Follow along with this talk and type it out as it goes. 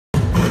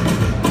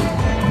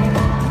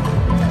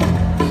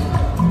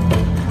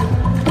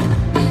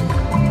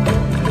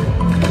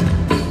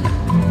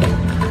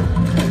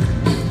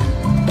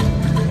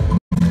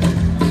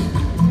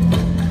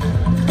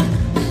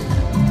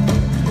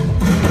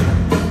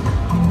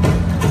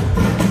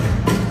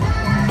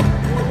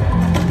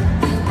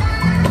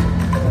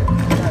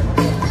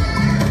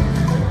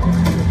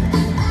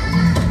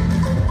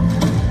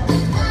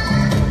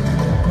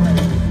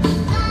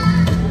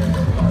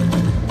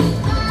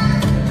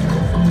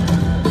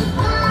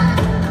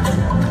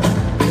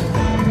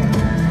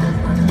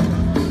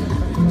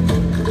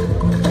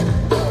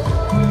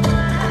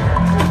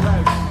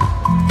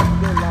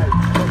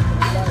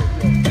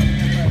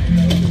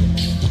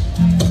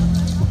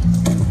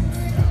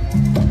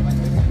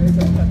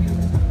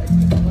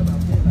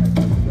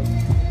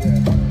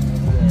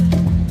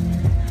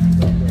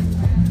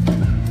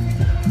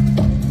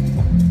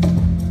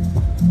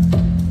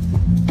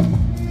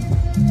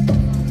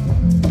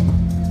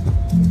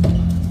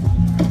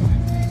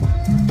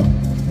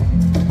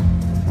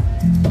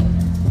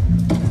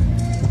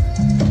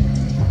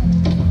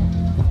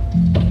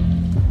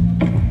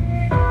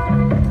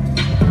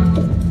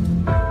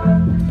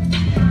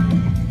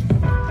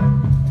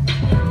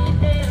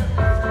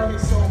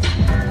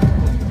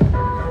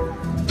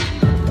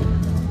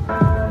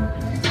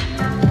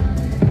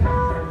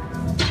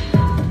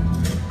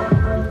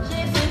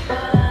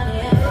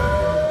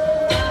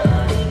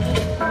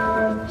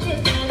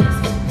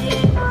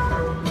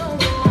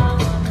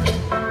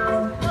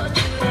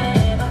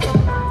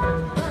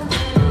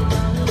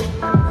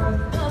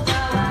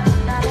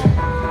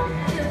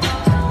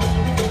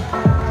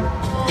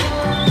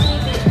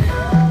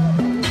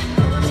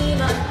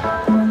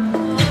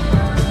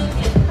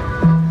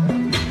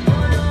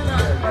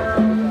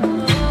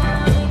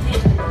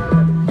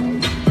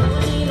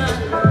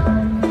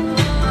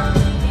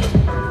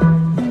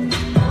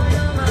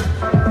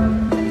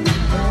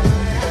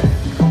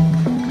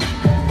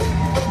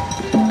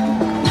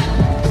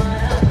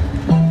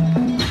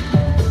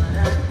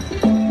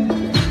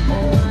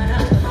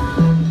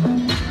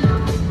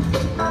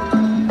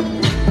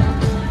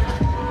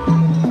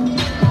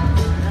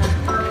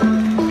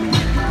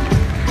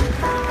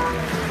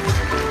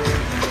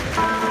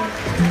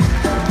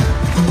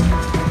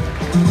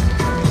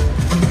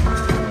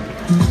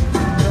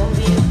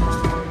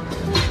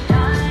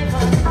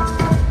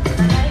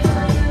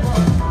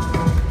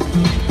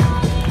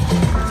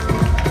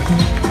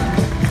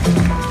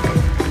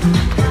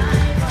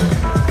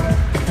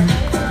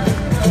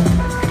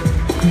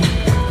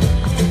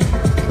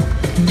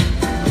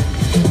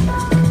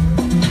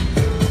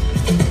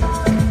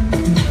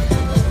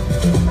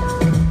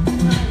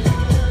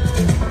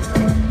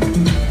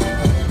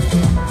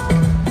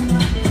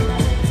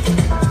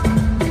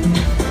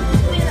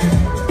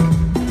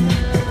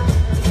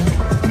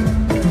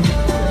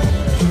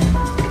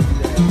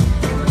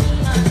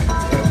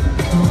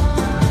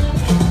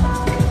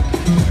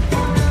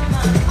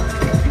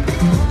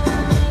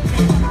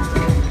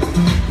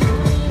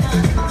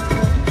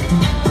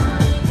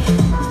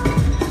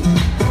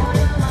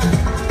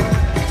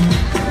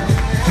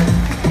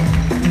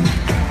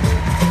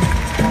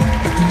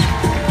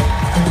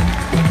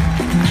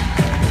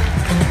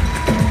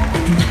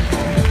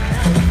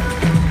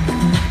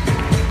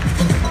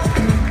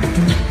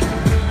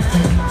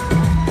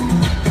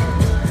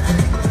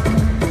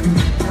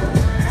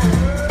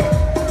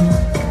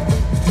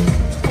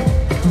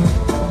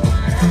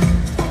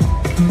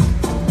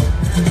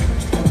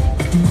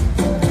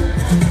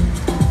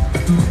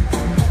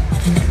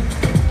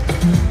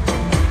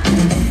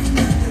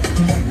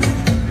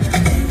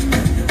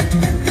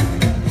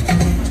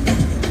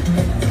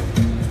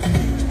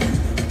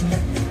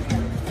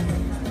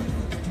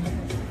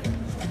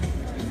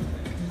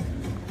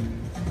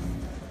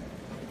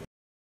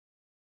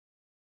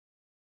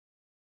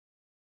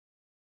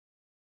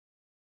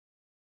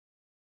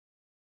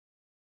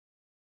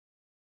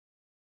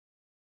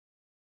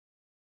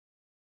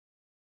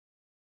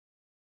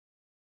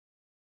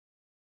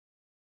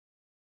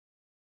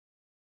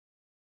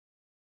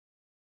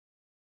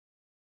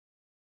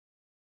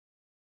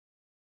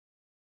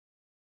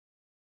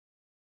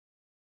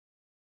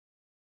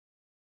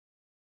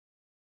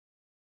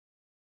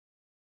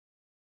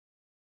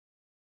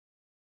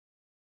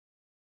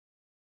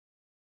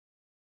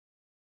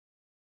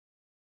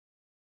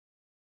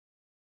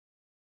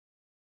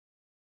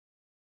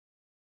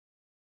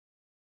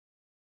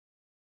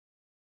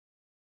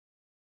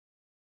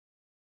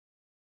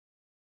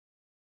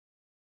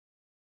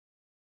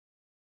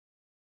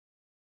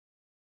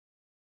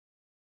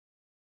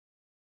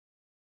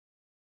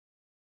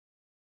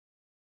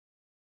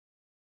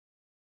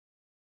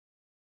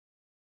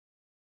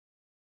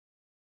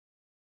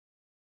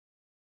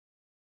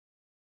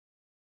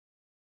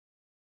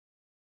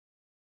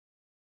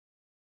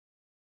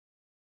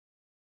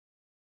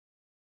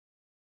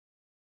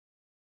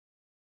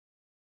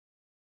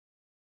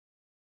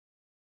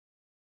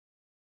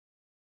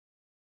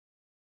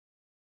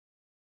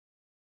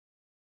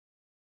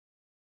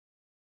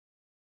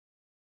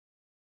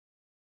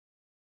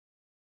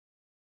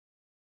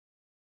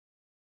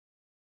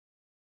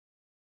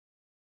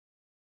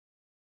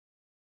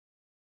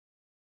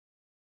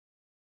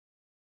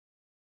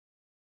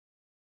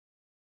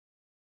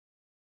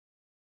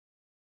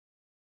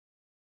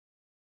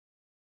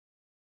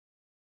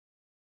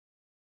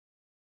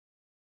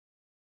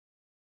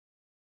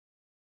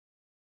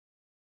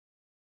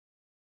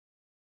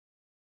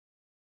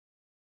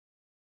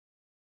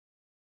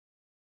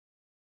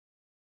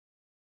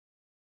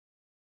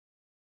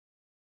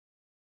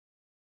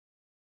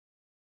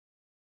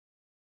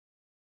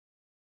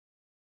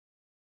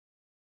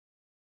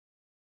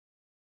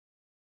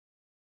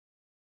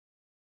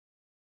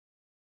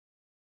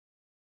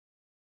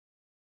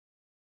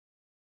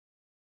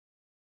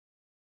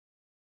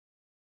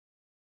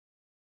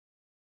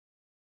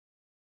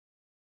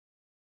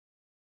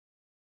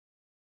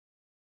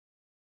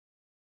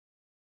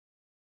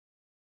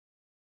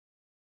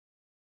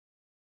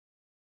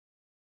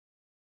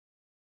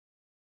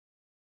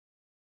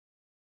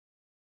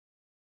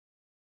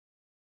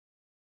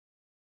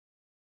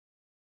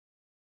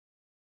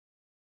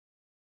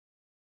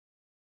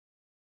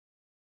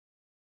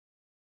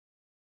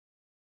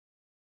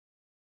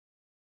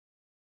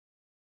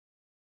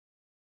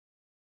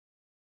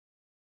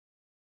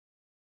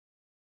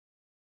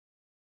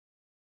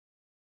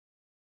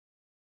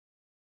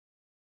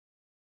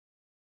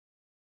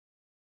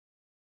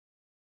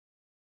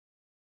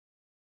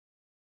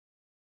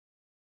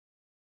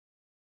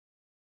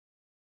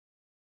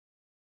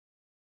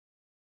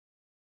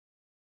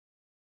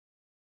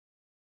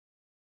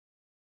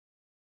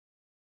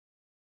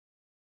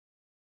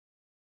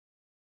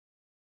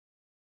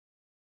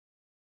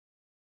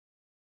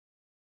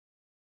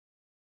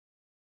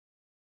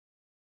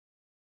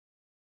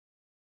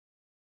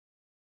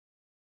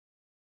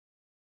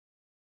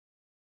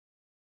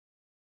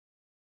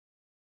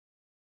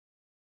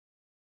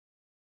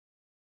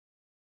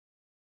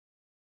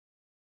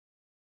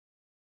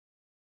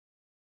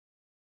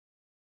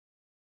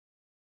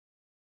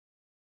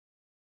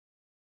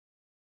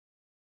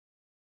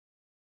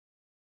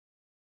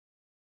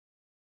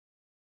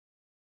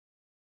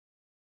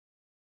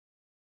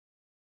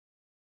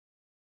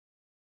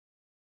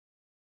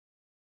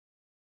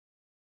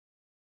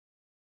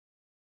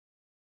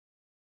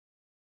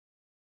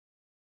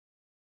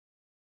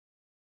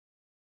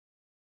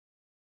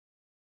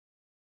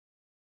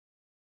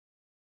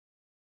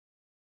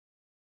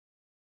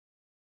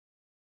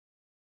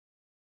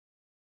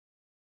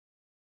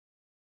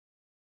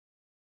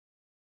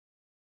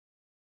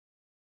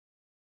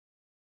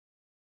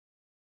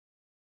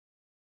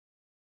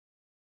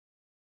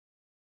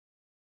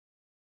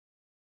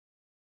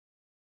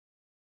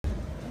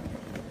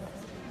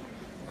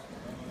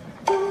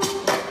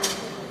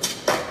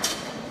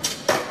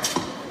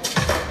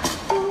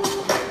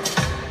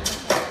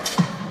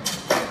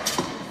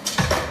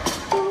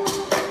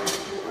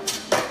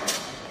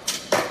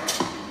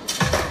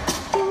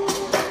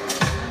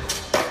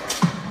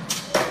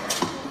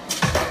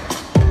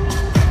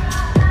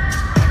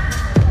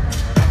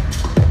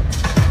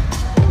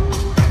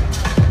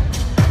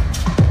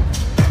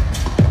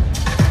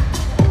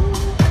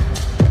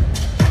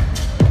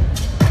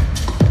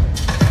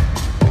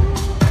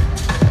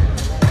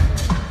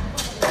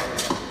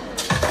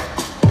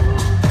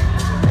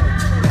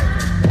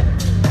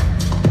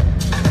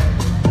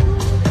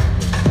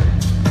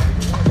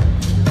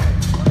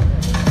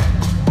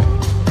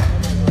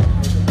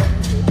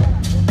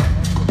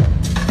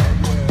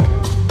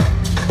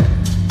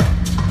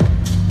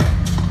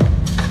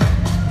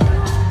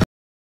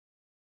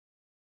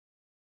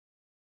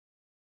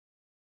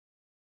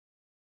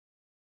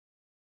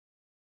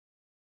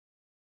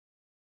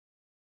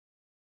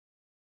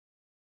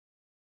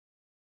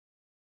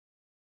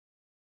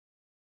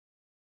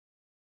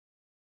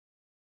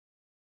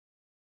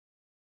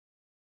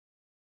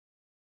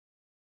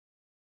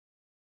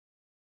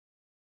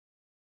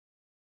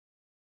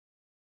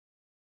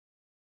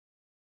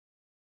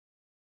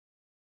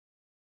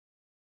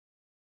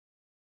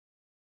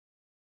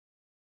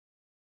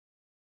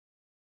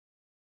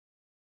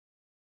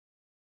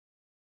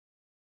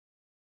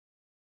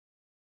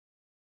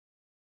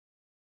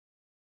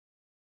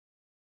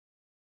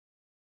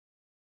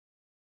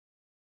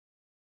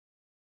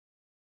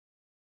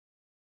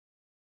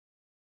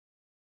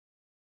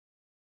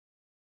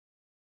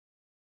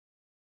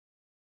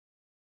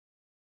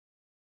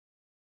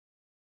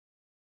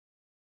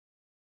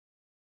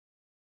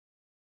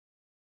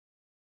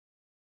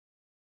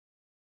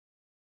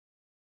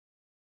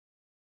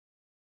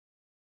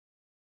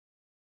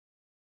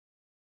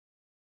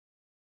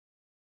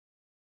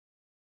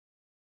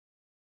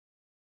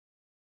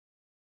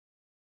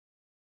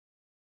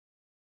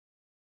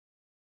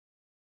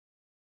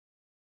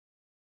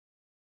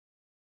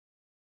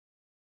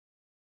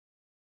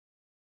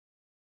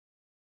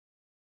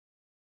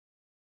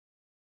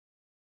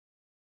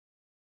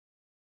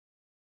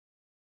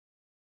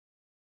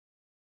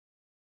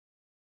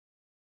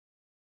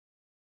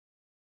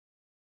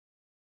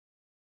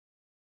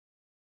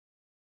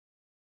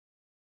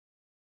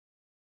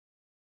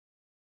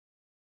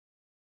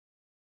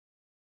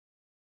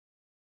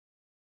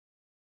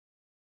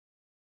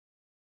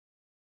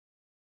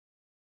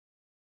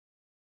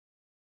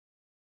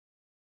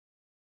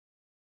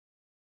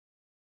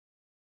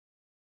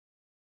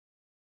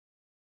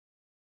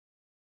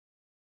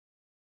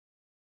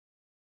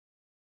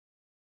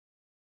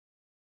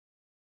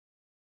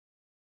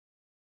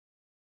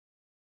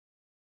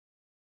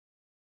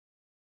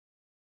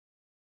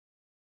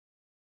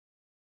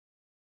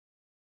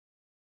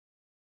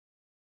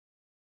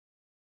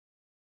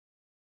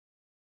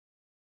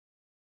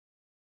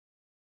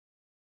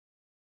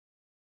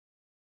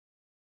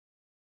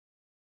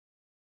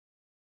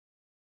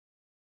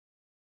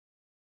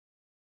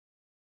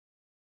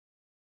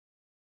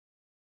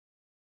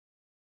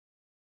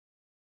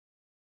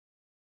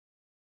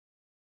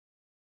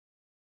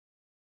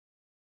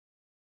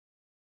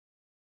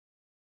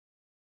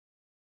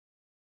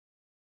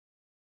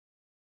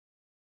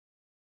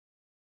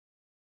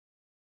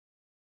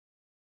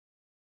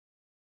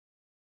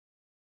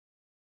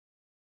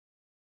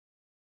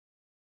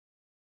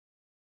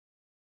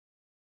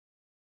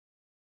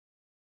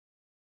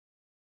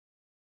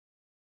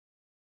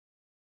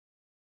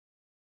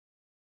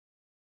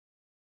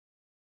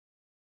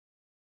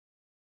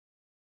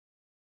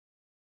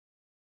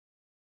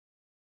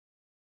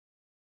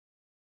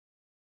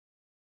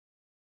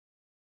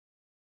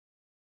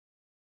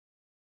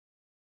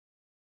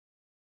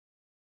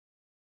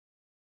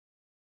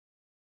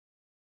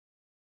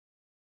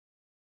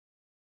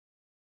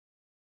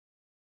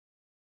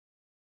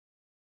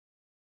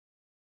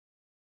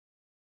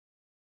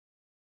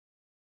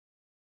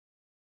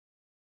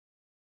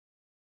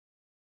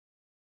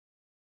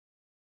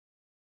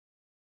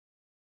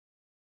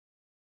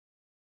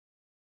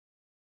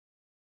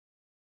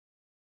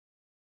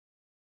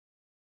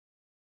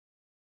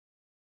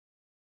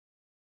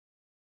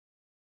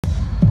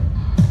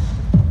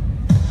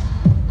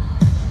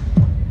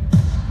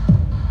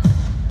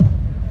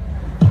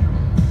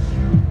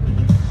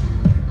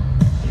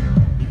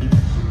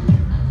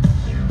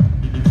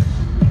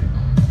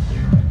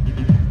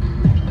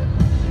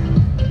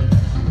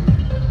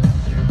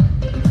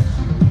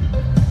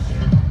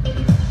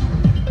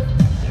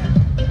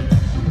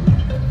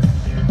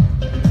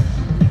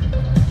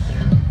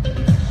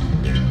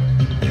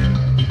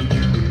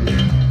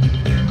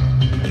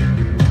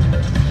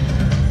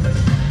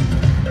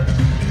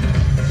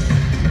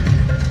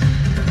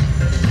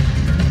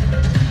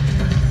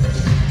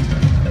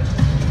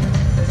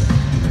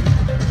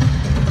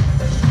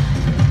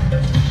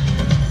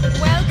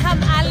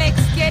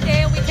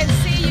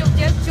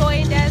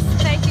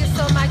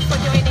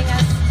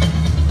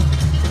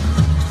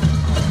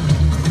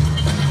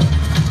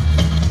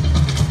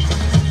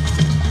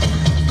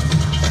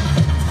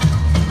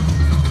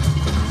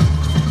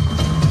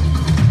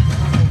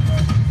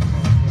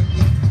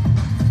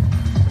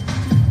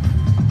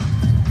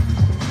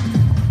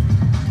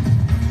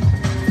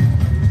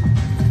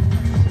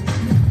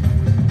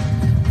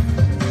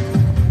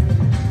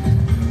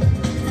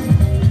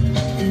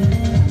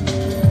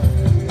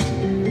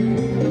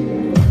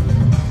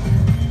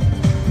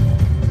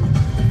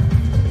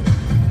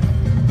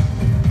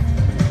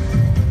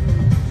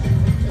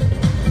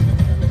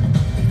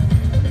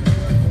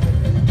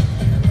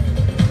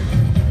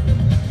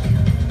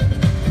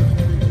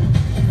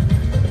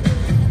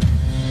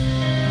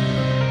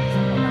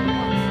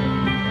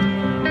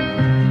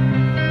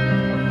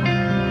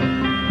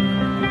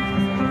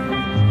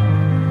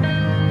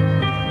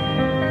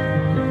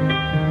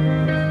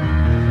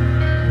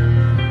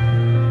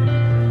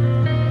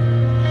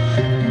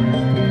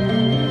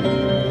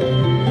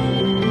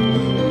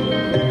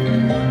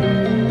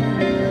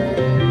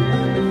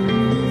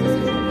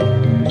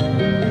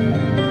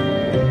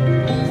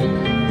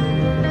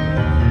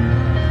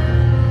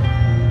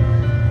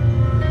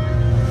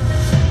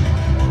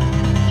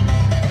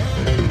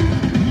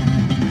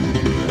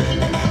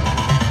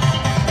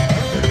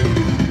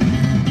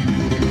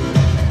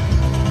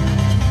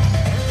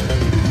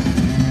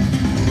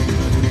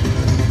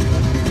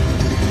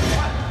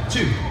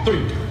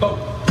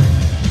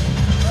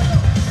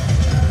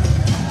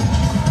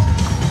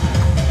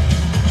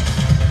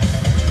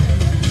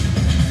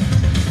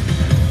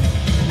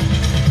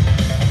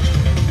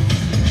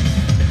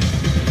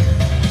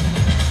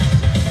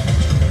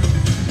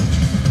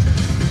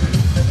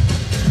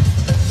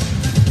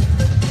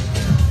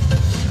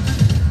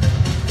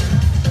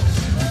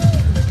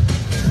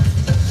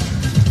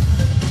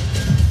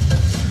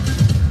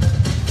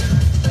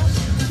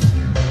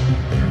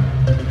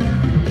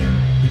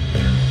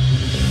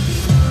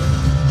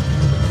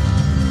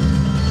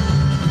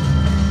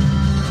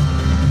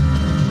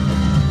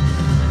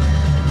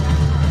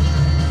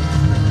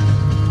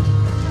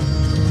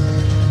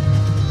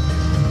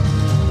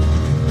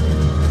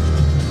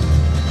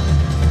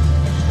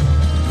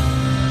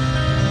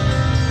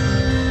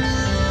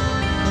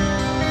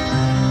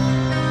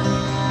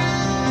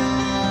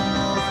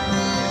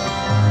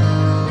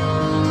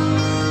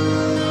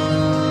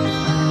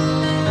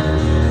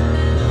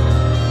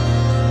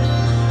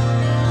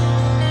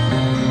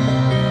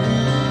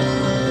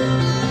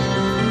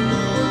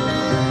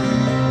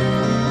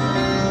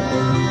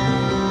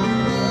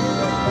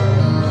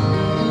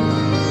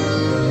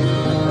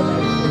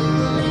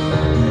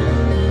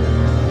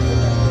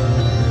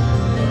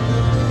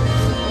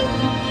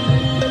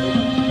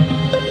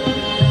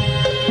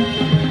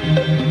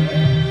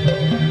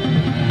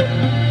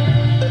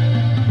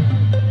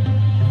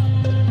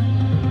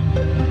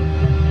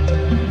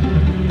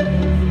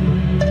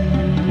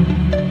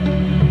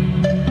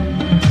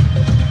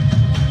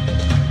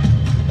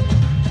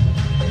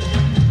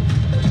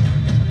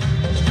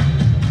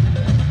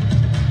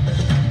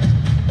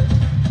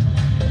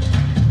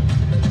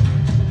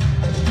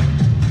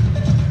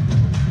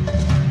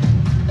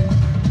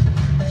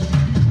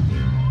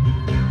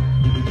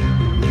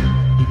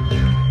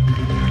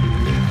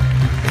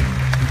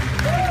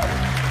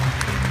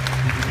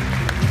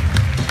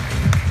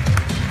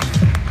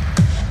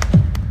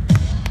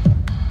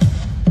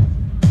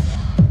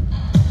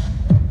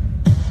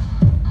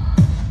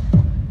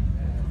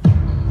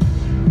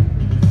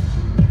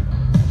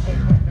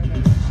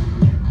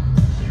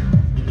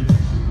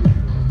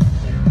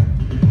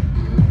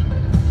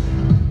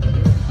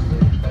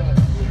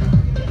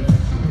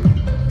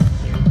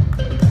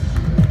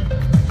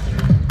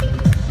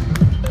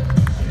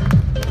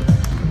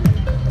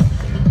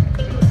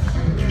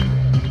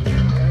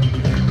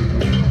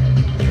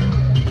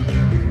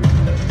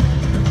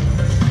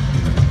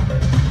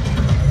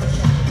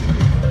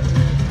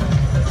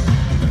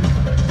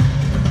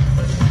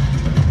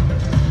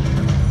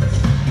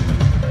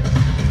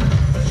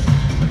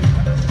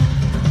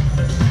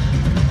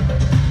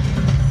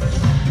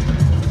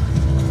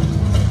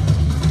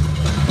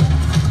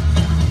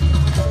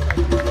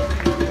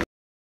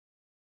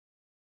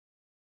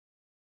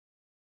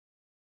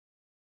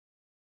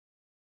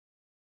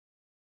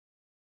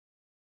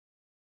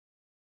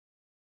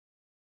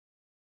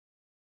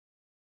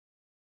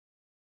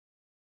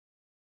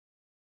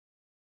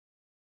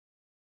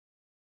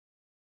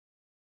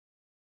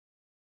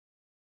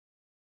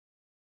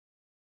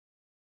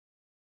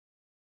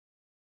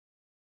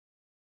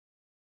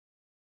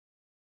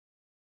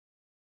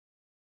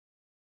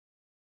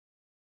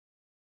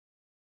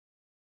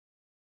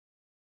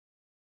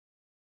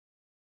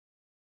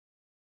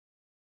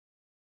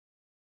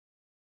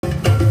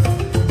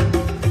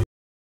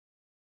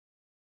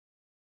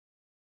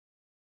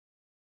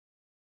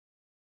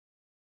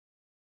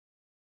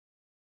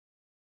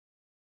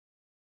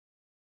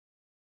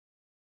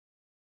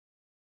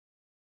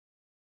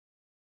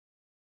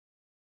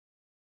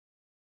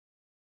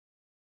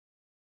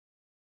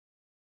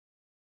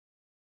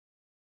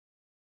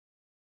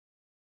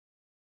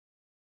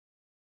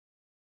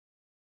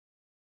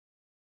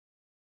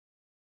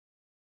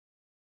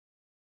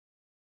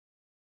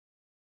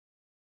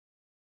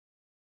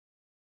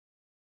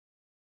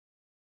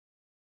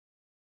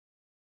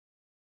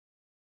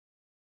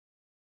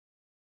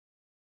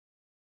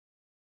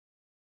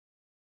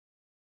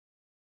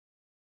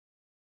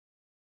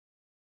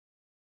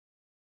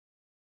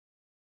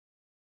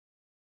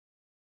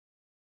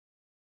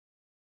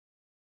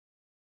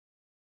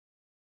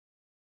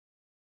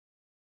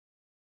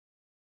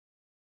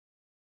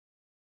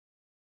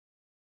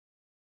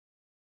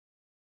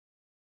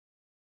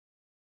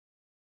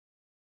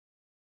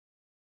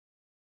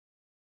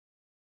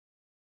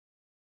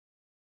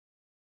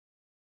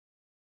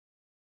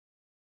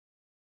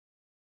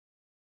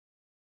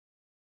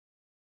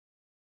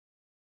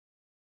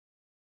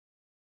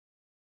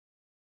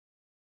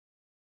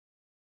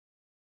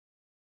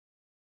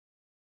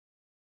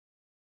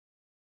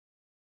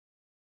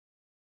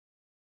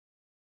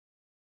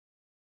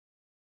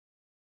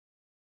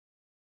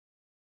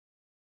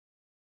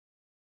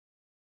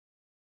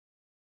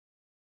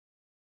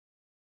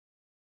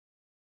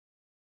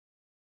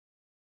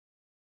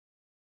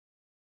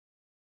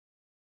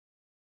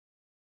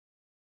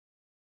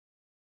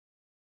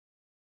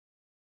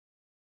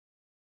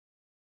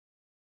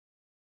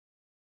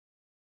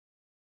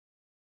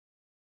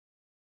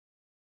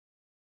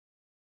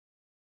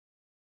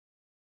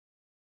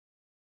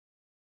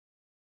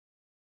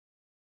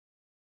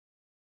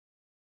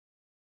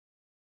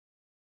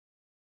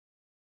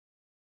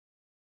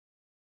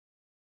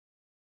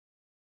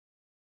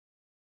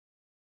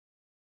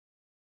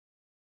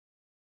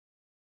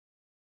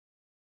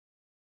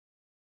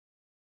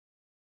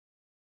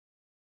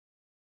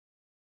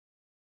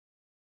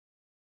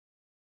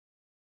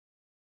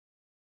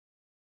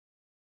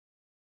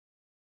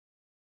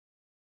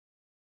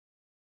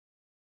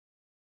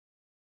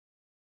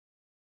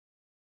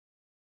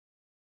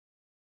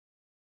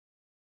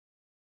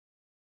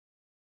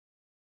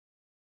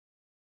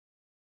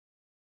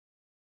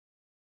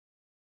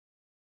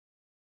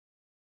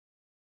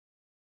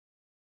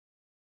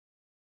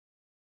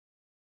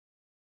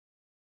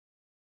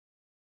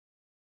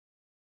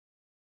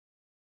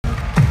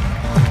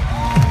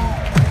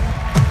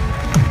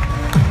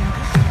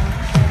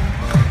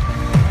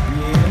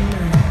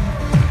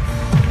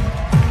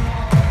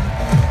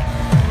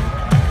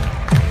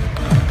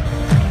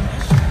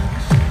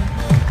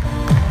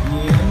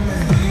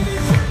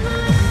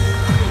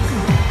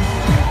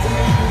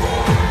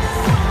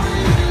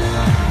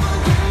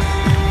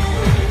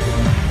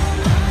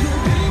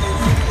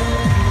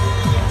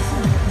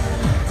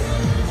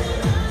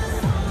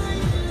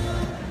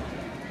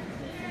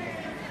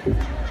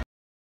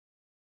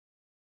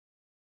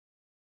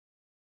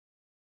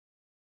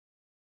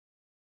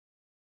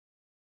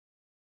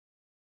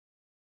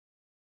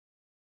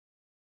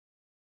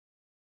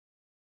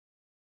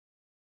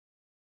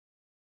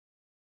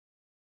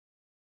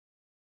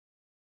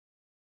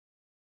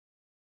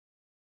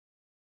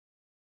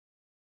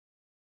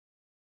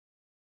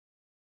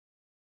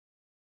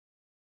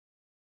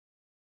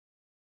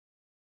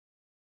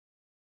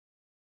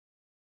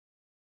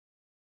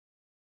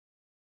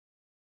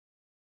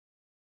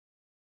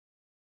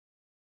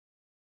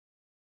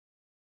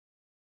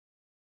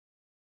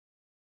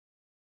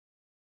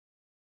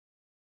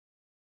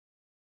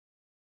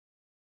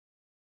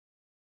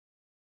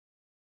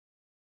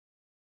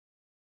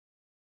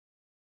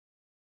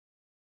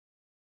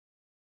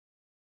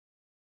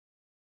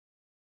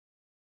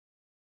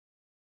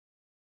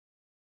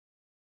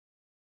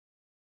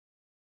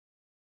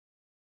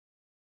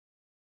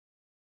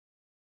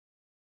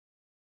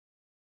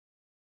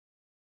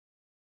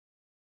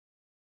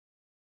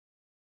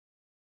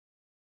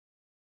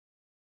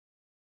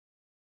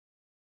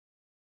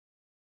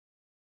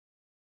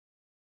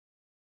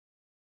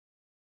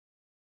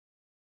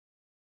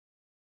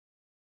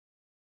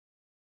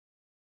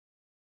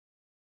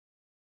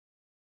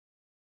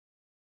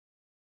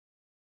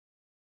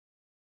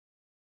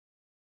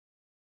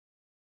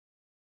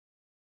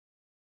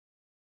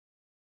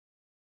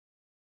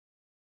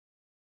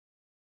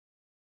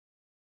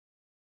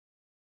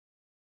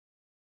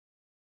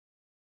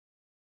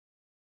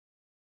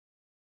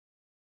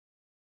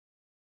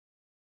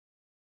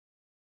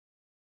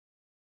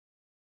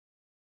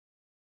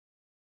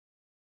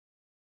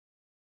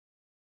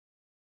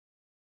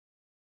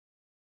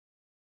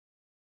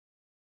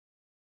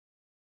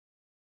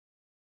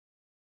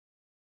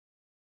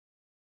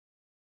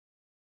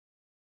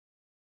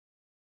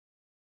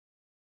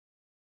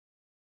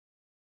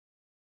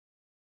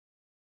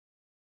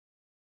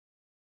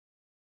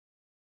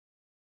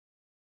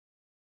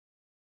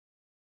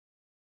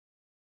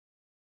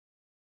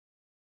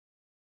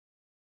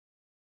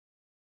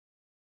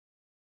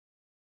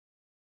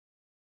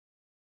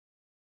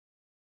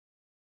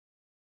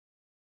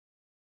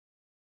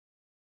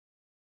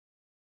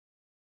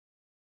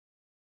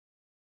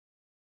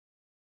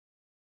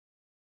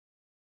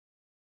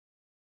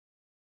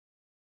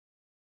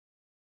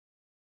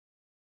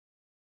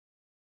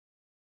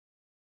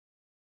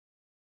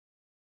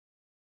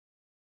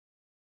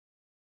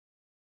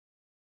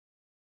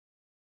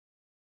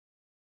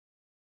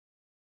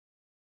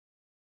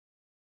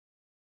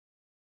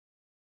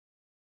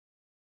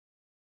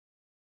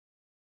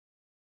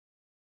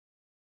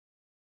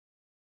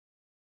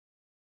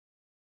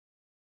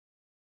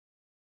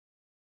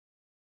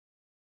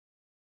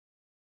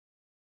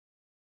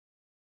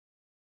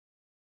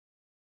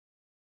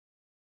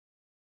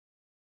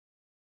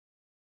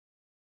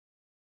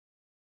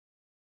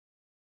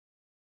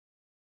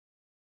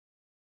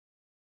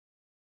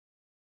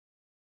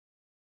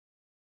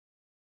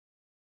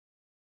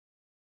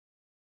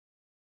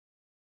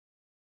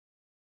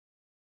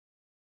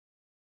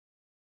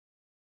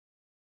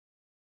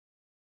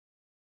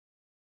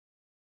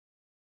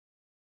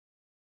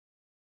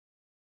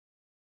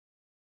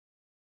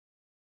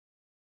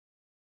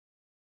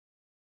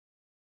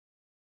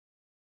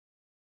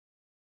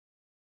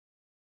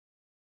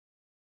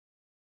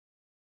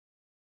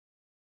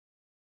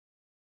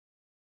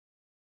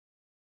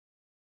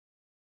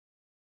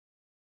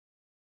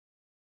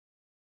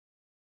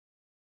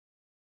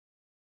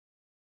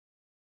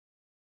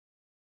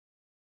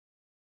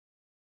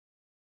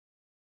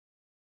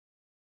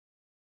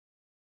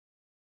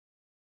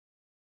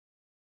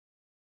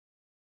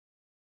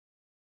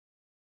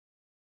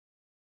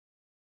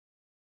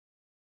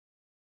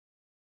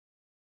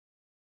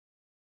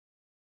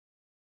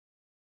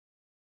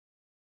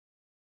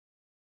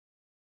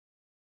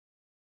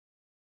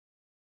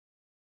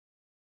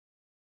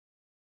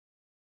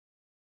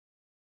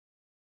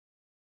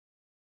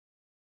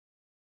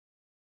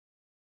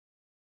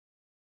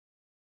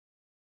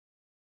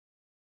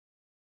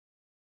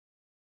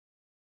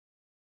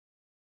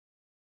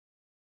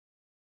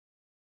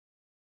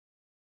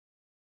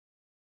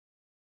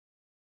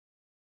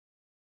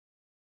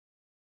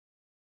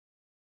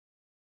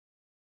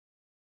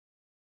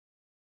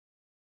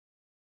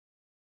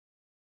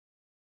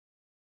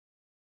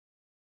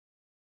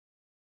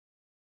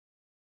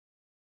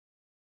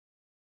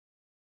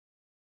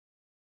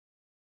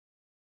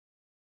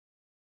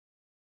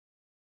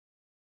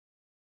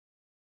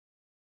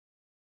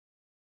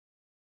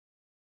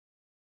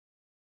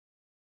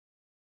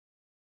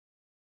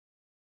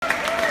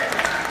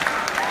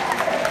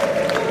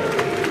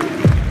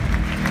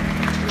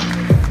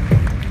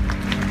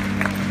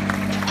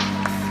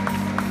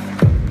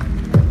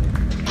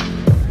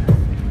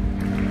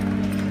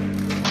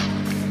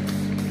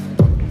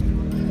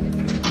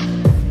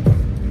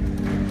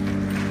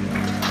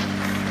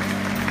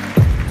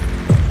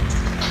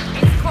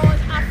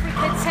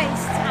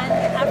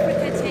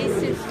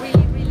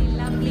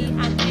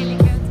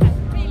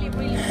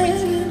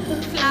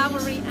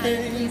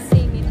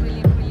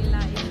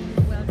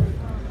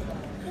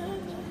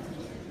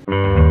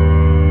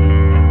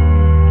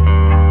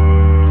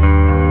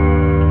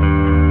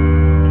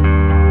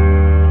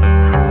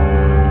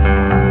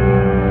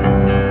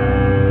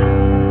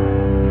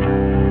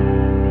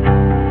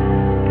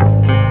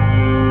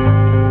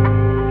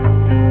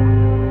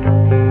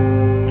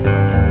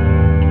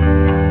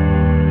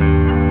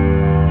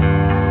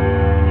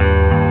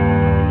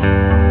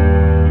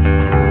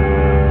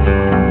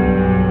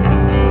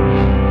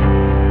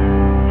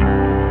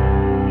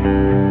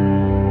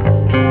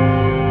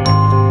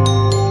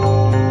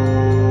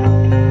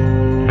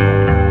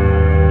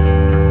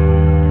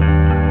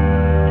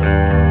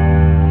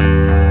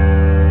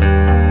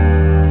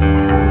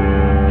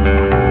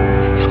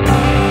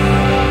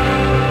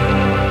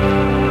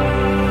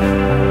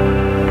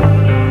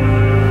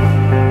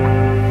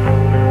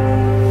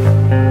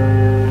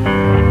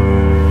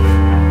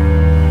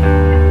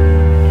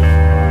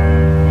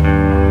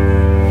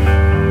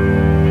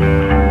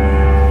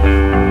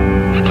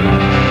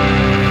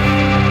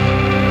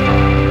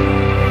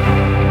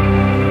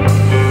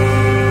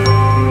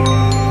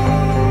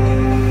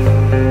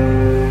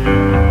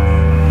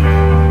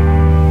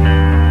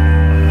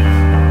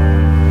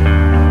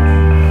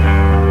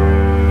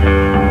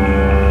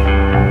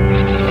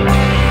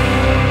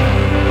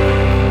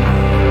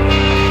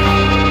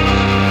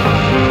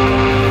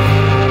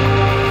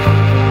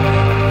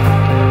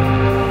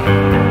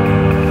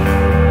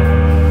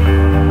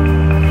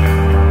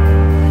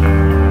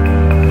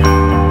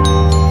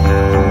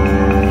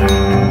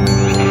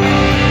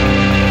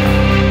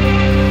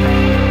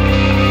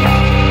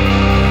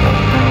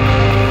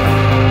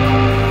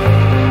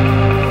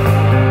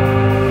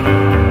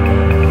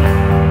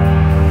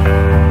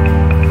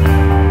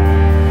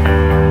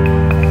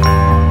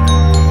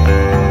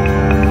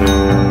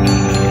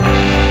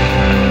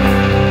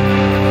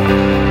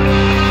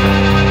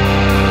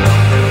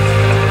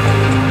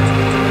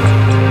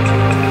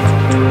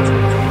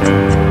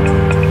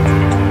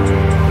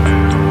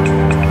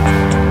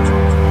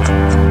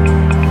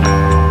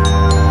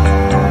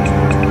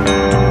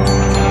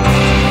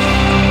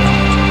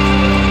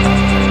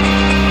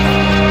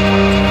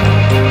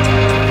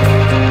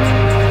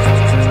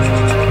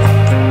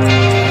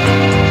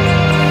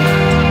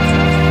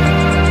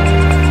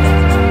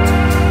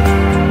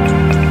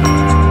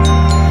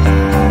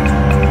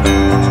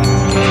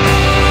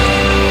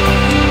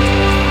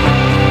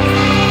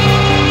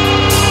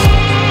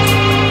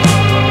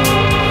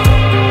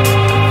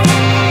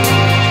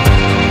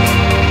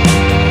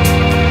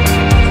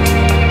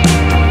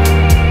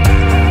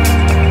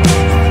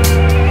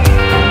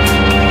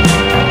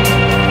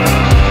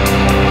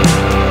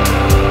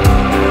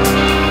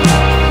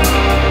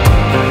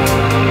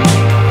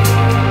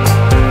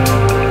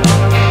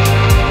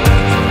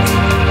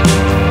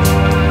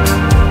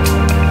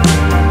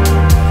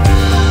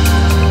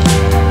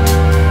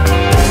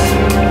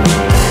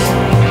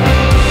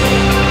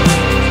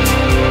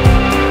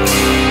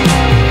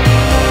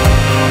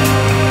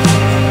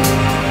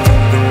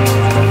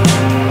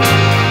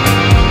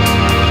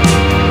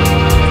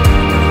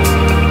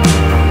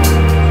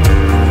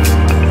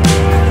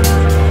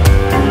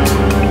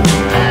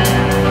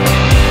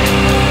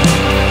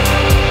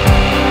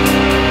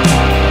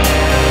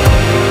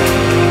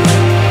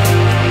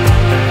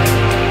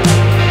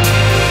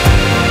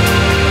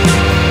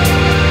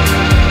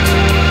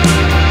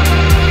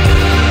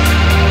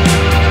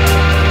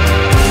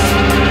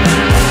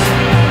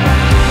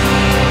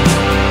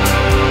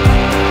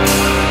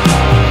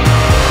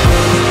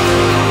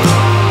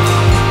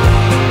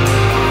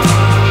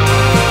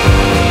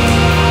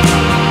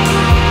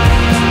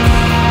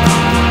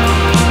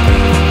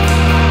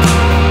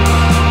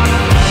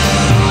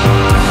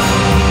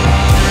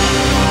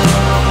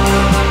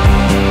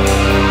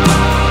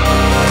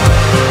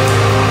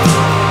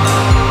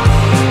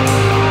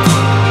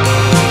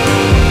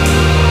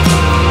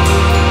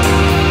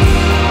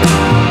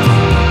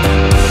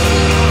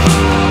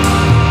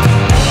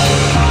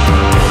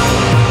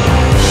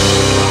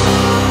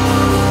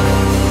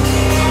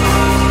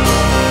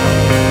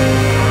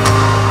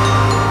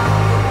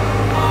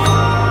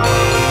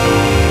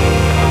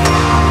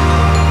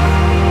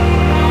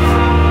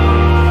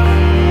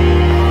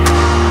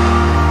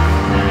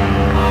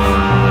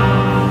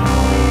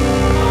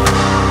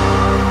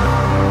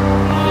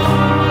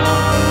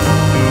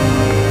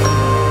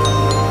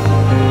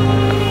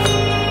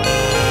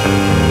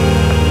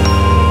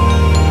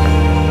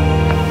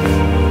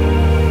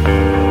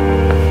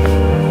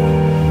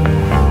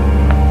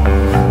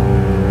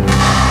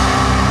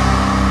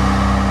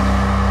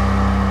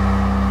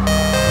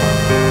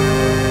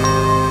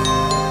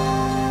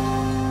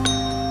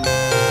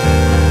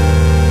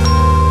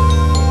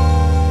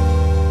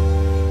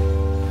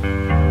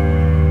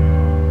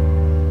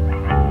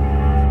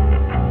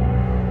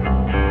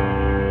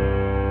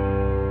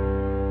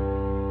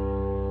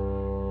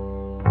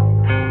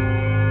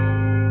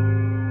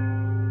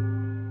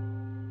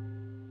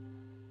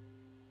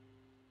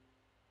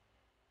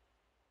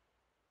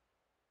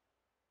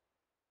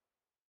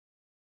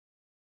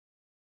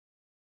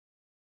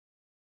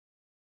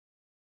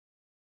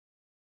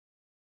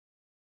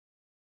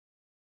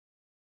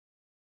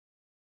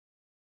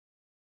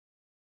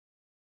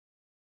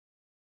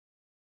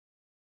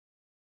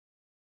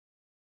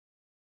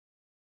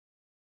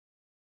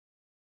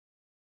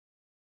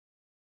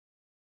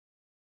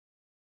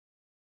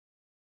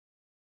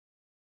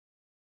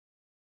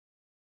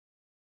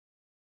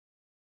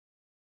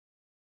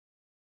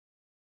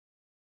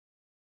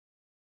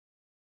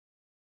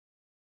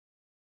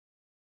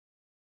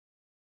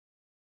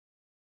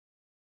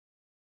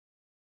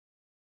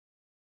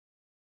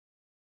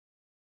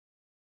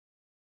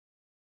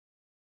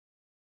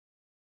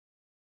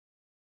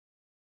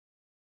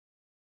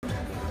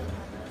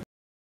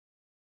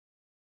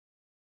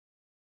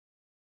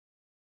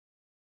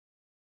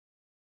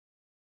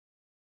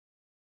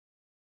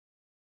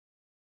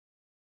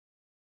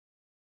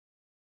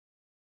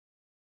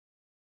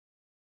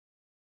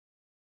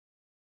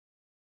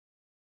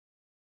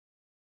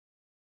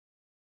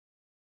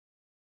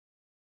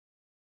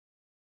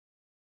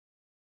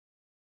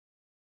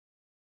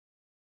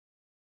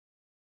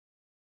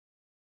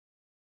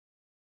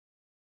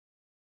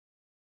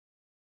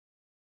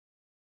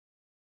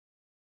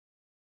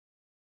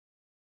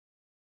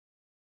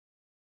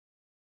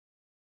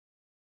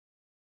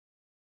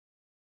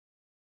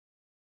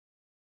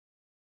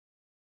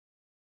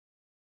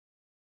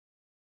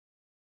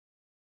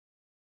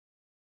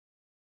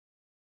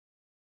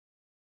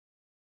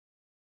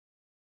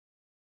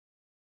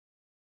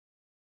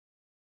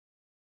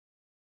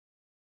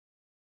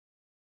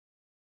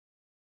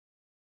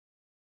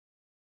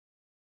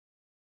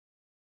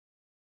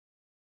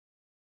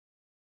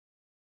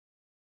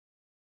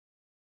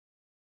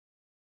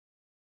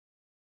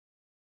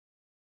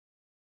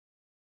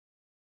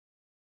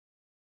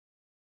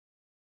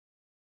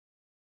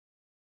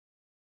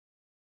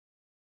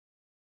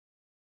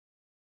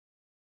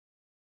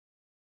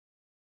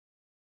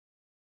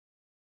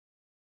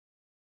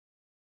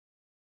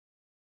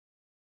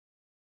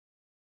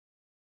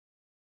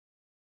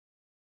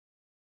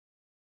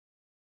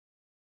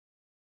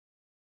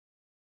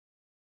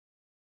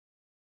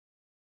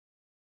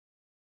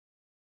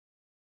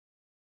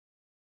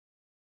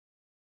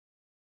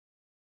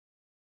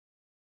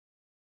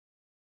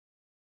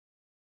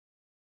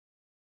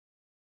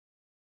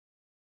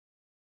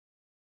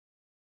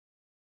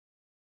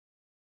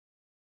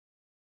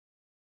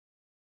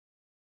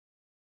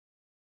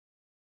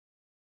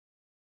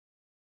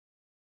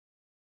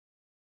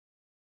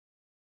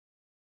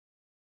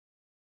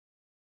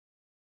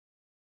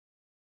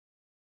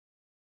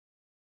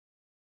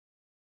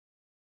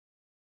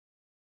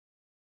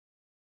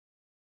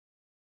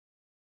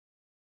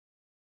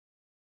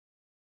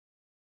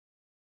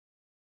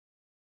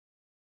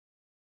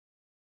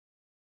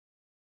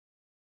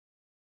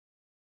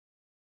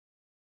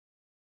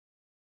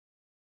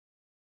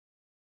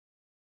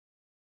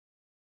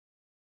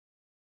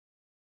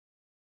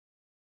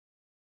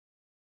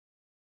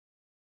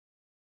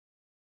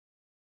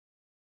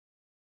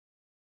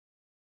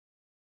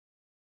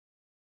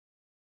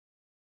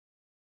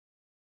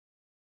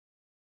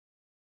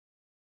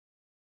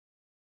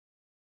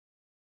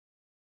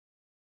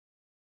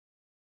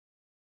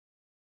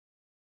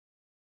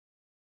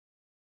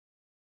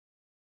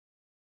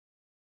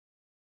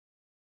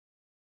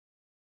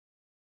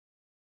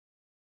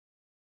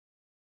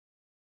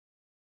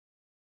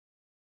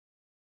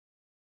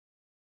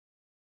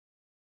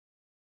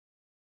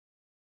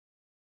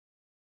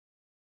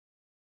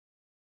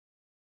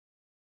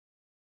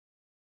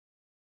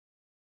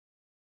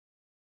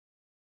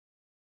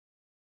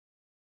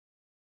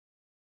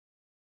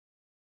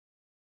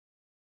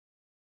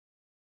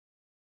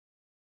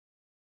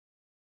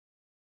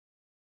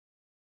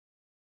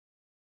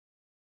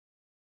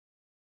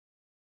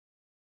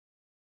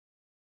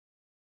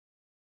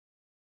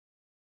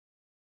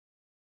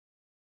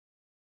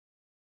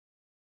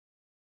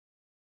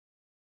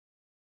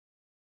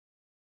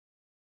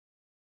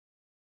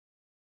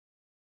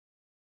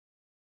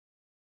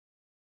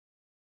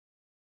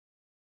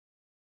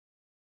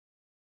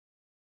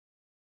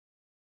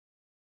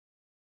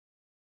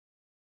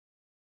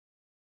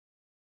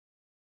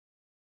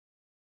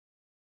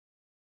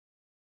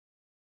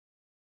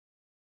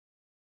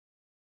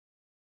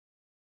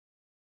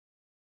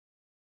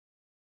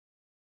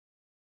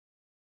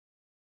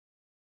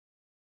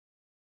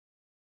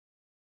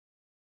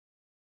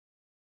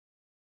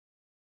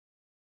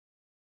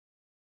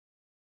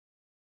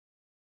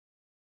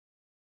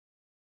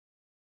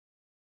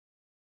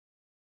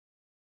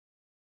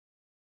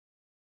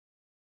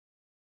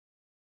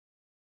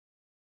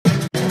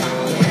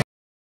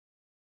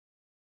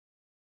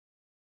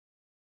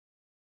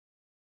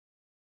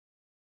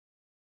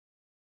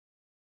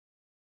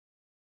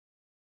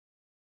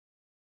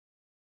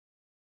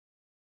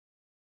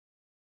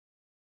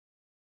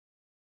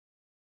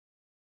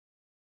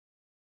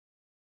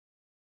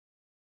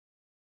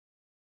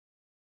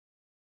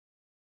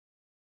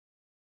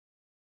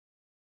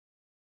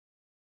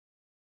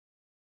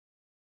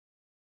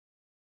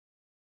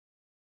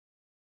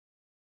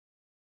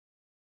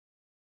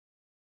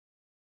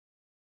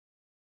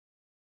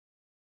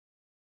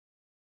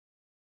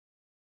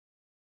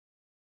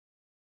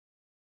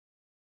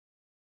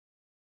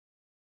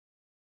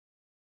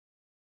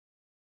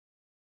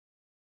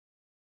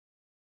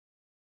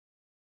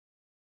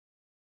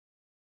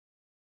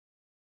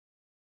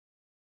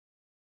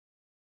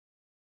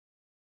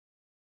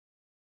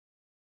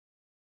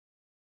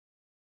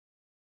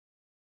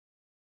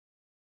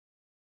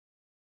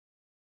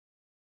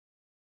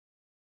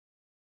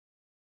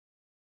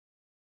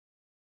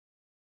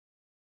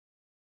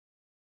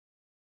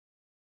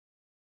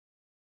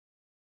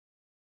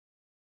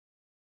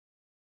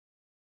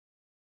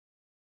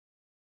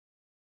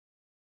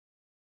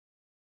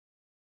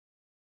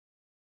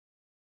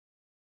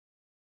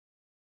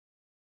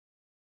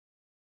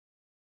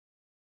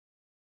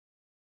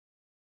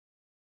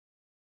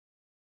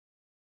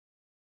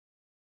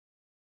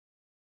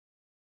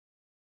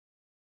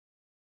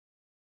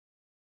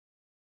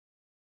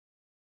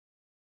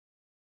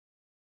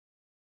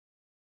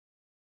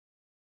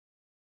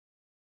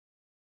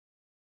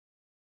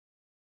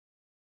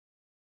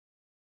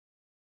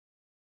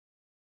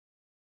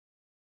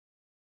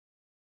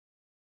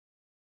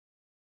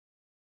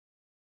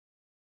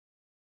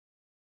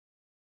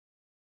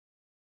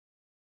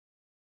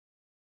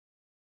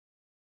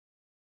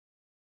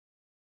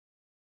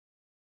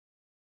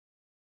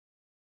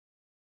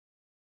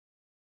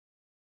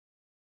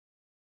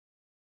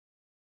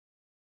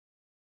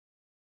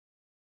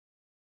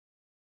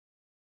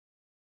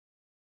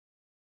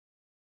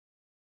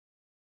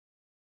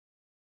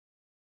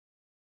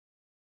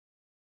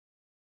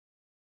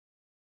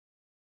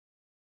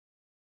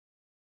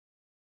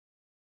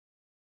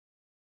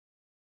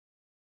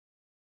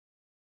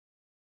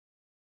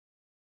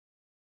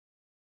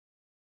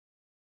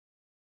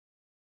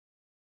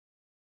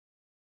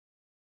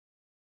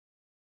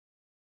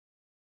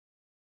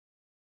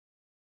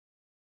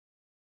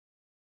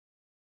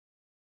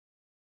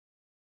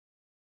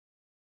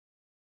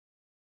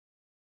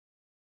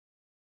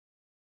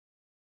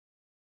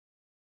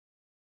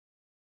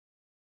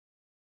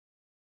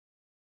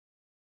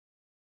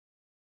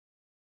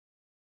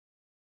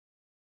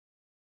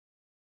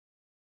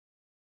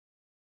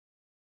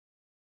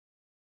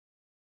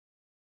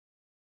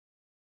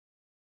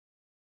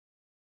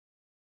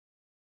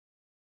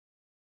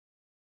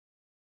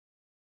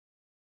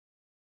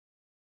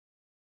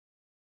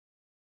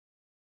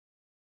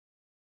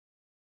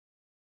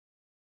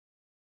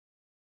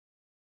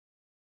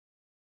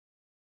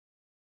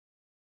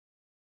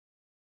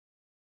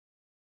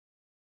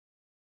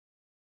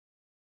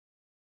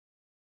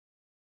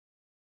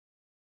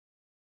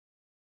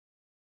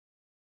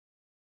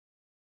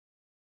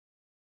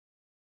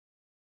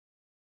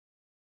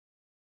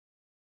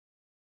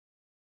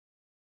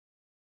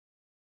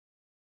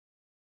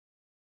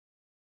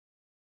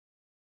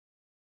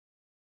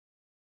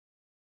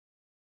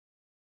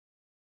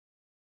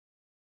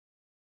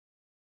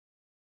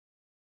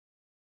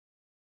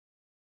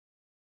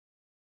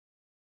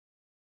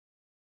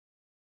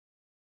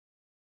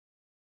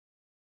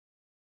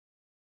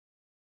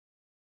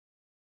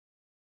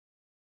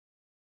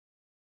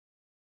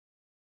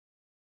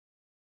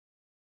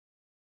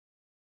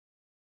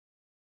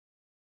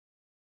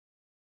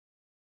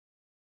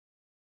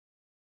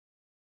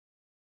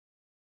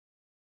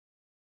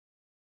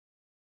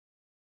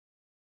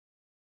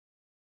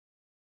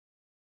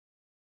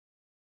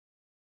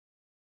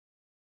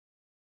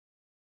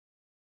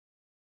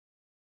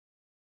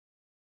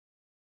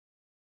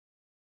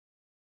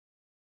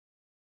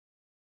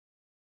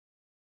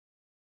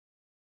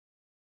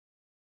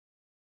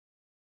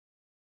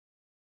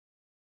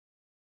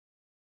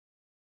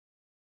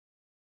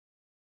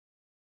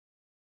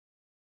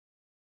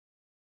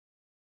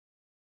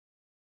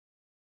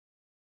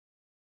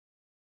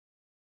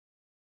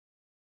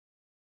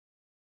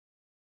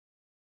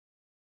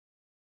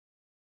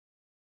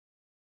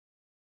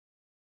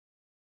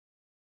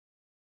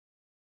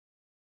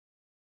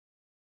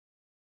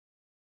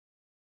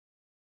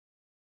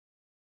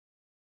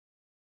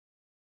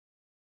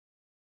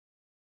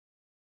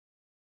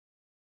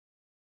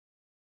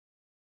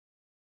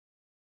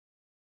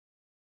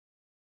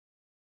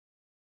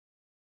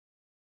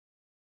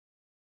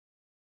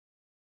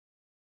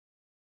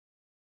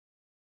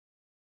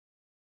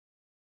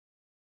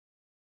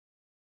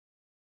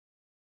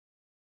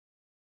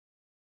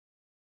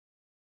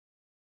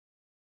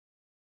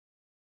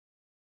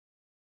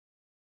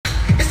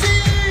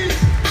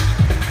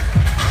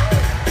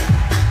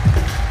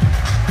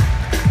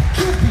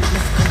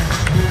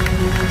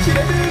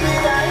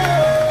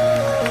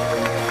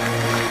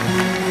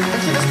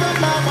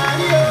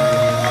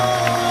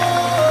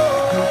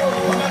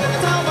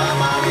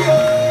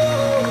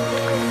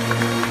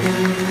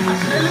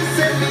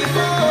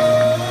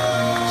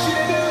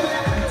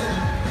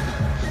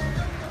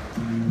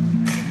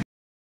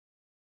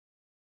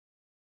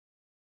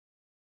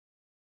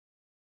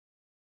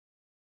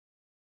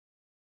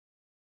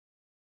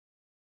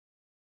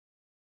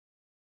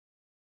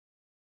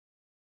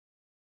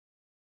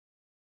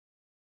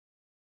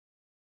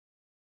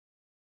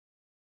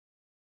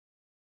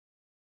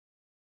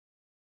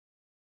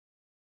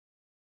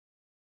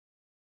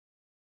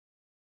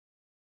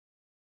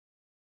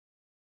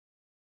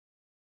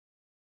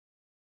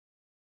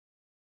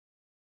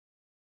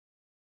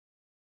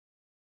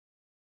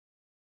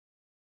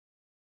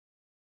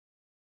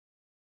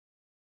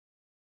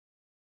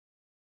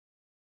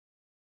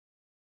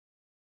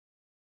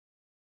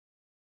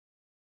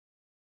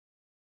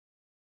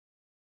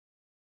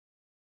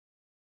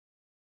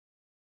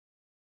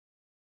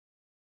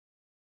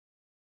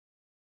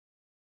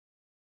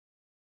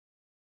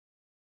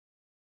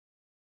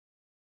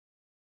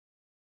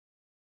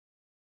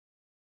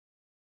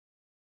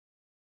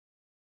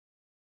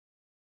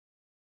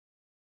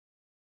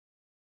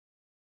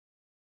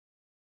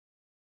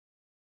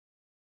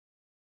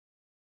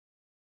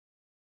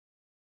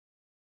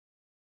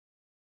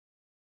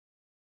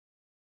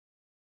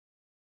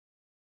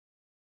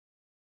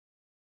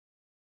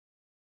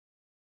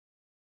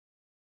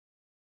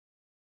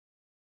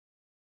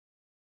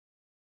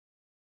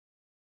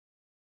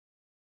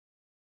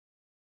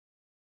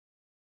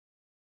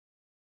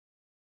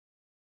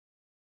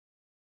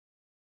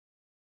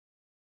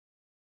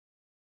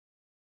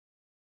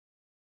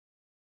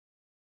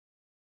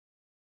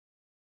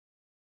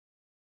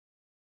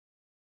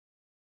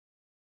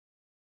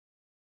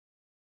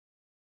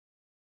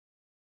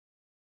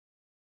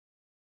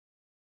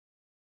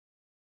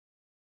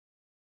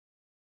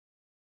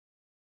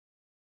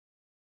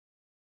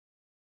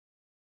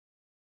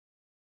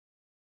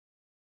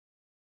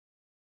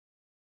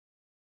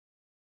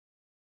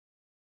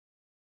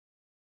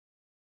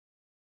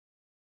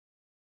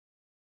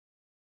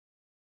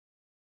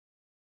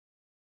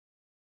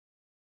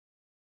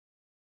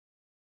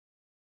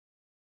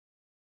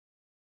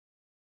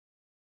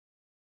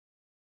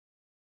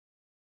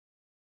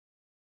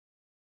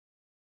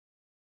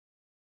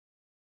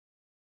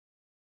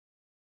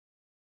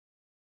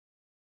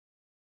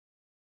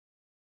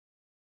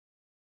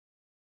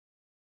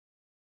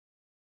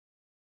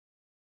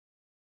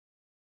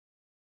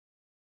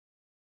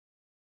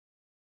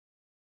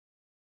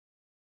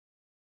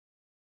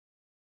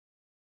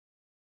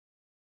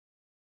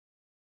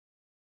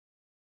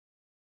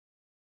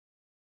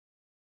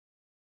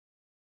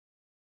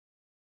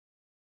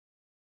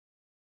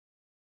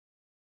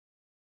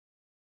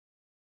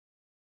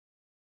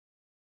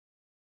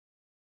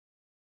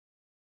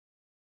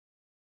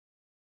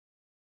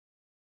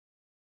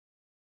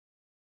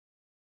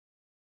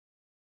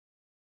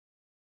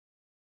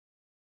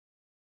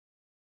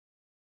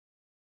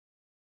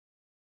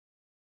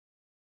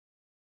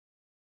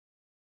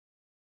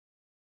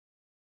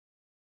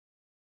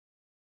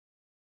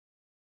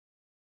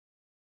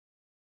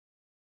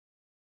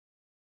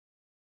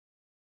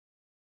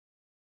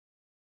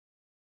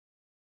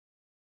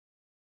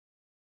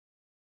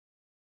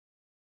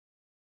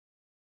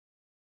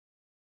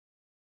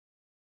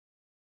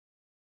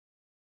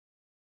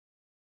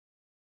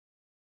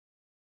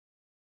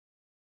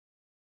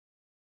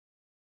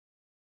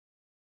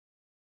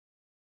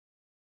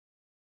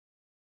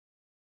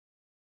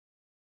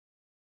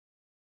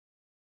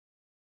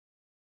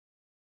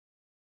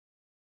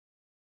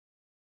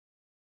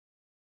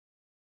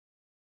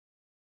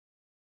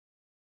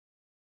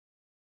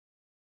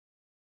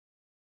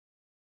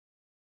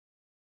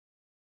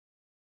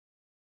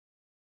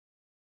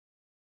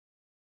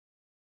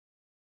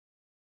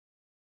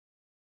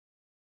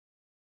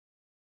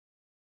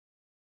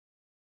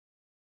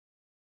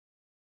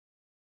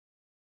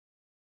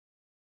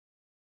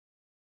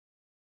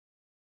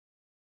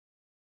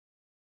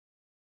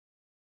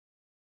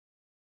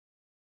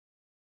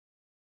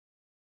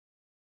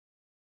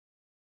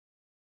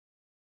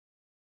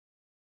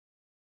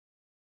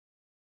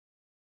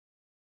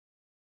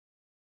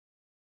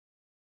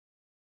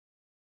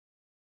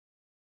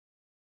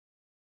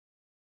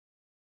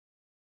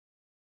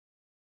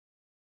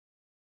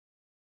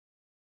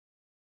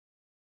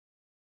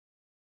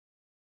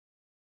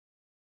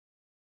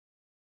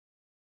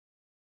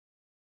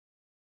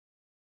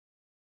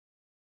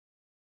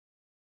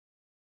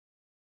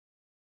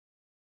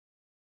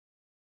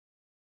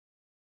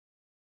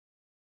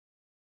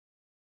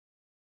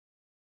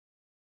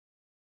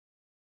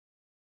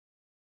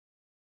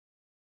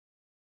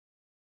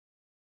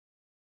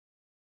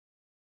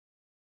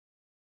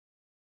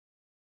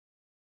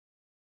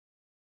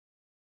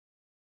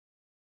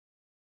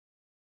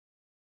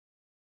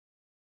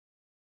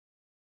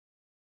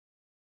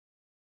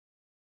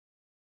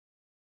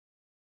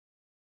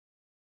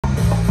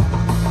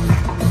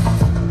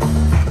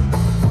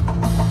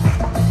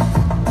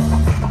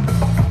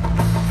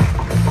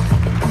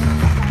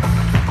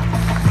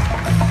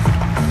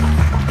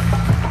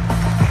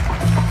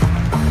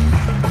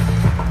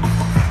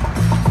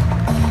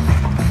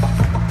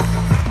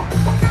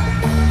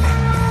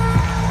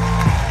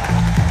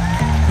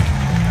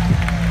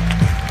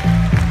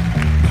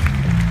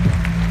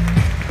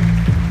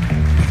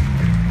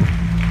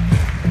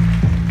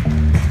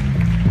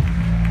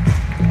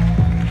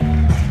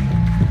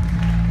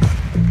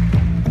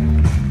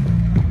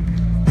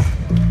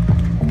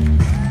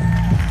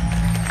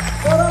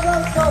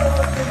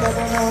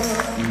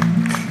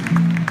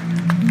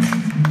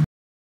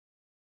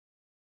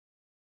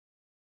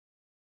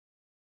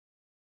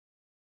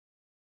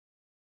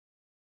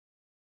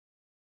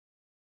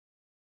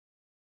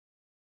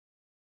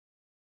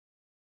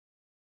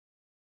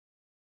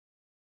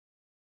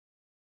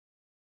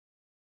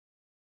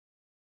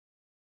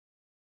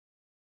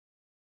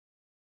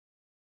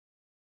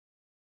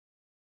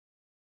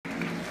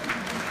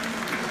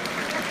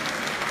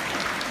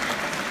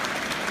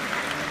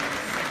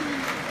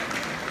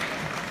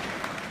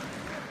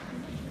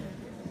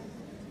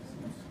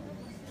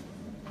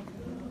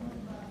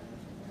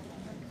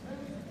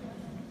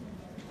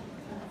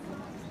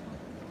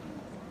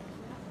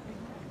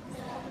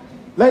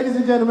Ladies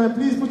and gentlemen,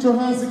 please put your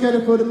hands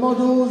together for the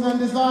models and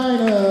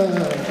designers.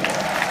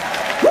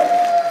 Woo!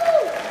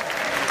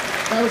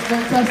 That was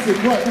fantastic.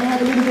 Right, can I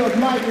have a little bit of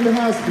light in the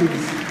house,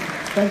 please?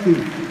 Thank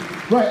you.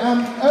 Right,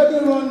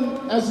 earlier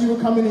on, as you were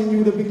coming in, you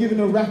would have been given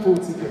a raffle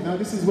ticket. Now,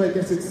 this is where it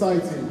gets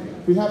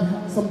exciting. We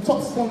have some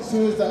top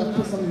sponsors that have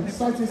put some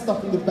exciting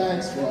stuff in the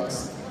bags for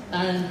us.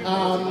 And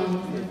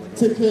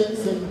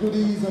tickets and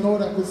goodies and all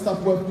that good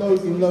stuff worth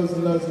loads and loads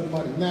and loads of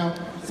money. Now,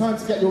 it's time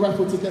to get your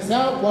raffle tickets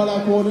out while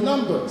I call the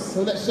numbers.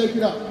 So let's shake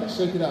it up, let's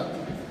shake it up.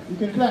 You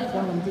can clap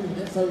while I'm doing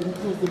it, so it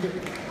feels the bit.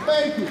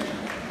 Thank you.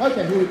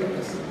 Okay, here we go.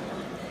 Let's see.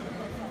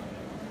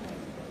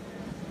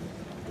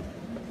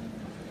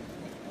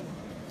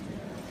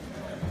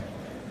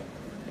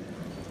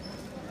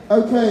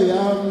 Okay,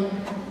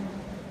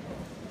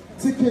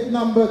 ticket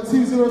number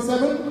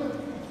 207.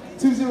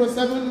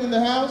 207 in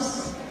the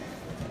house.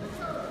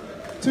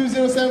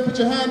 207, put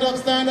your hand up,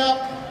 stand up.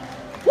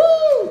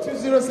 Woo!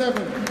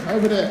 207,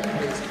 over there,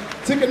 please.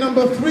 Ticket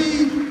number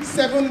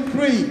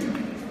 373.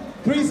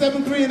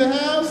 373 in the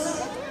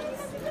house.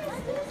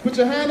 Put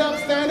your hand up,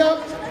 stand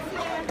up.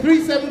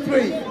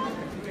 373.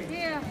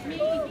 Here, me,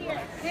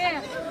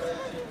 here.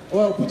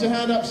 Well, put your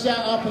hand up, shout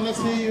up, and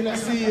let's hear you,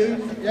 let's see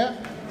you. Yeah?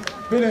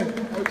 Brilliant.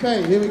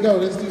 Okay, here we go,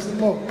 let's do some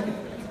more.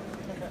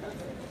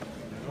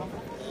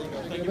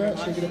 Shake it about,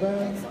 shake it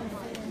about.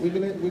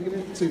 Wiggle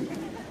it, 2.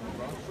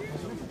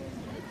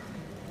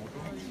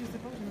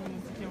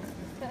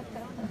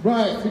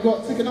 Right, we've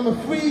got ticket number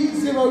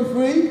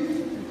 303.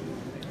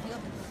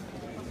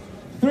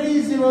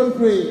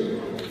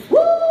 303.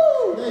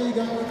 Woo! There you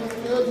go.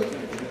 Good.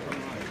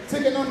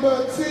 Ticket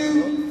number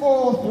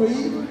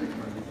 243.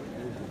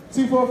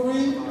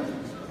 243.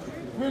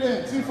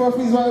 Brilliant.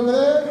 243 is right over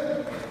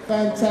there.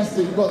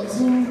 Fantastic. We've got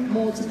 2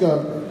 more to go.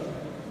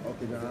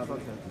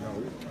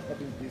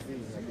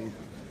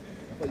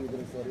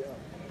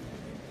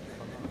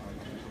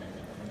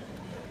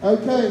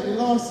 Okay, the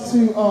last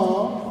 2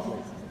 are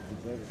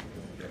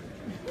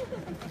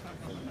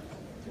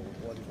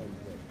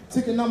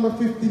ticket number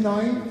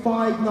 59,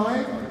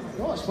 59.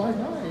 Gosh, 59.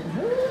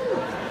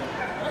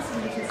 That's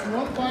an interesting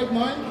one.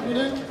 59,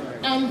 brilliant.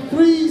 And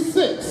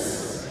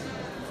 36.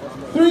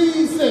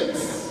 36.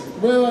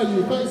 Where are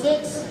you?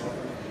 36?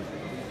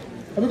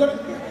 Have we got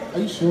it? Are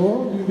you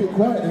sure? You're a bit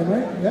quiet there,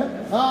 mate. Yeah?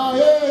 Ah,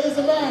 yeah, here's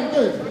the man.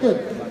 Good,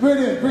 good.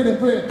 Brilliant, brilliant,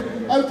 brilliant.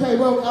 Okay,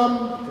 well,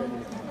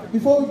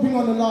 before we bring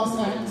on the last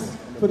act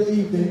for the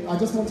evening, I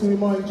just want to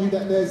remind you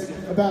that there's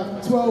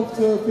about 12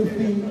 to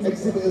 15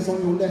 exhibitors on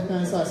your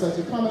left-hand side. So as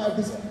you come out of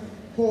this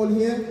hall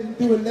here,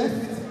 do a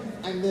left,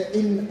 and they're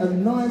in a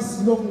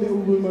nice, long little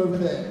room over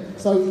there.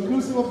 So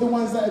inclusive of the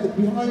ones that are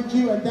behind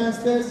you and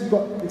downstairs, you've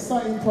got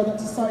exciting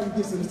products, exciting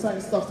gifts, and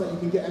exciting stuff that you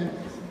can get, and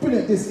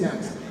brilliant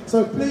discounts.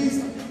 So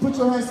please put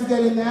your hands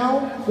together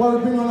now while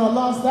we bring on our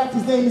last act.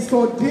 His name is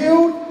called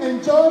Deal.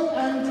 Enjoy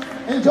and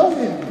enjoy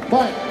him.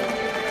 Bye.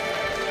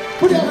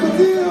 Put it up for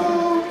Deal.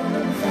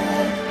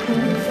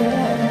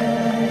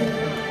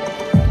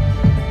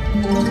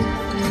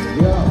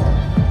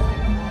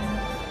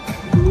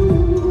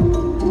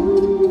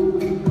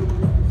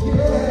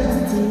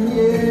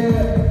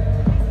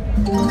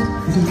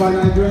 This is my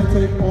Nigerian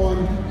take on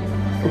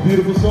a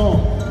beautiful song.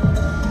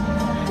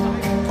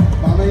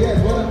 Mama, yes,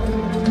 what?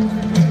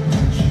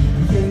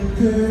 Nigerian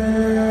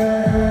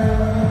girl,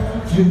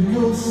 you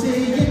know, say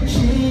you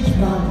changed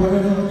my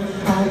world.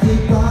 I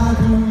get by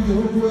through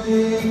your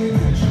way.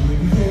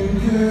 Nigerian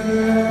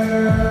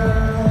girl,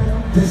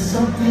 there's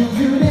something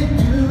you didn't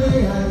do,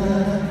 I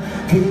love.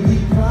 Baby,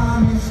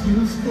 promise you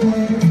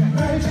stay.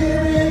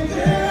 Nigerian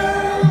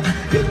girl,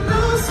 you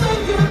know, say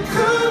you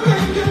come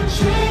and you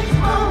change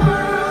my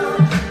world.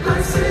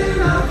 Like saying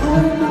our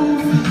whole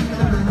movie,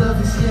 and the love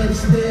is here to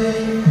stay.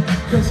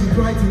 Cause you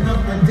brighten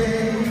up my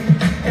day,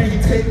 and you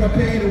take my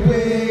pain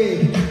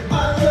away. I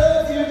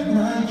love you,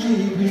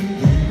 Nigerian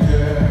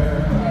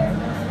girl.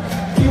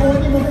 You want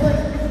any more fat?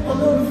 A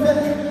little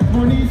fat,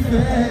 money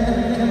fat.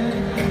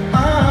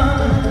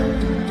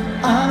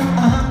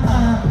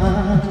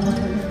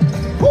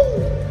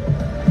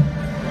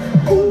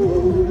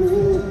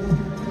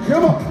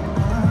 Come on.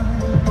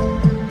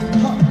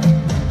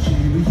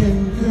 Nigerian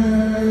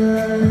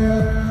girl,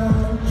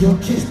 your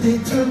kiss, they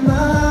turn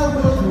my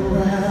world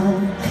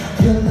around.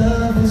 Your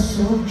love is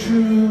so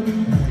true.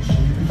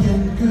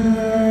 Nigerian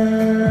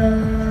girl,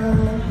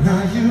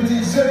 now you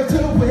deserve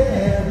to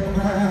wear the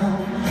crown.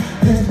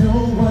 There's no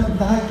one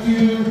like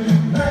you.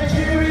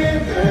 Nigerian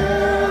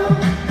girl,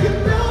 you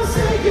know,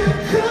 say you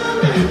come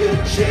and you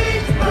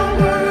change my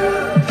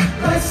world.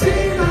 Like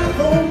saying my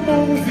whole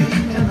movie,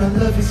 and my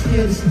love is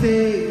here to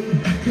stay.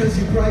 Cause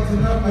you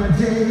brighten up my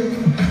day,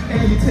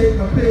 and you take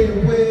my pain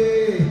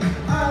away.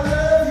 I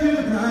love you,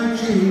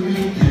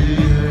 Nigerian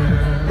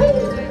girl.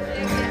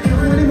 You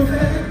ready, my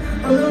man?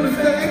 A little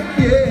fact,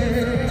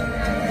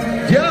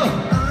 yeah. Yo,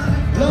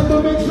 London,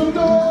 make some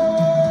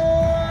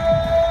noise.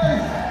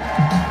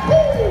 Woo!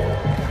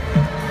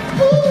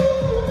 Woo!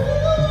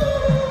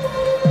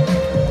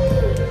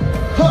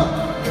 Huh.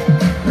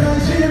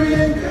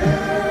 Nigerian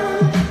girl,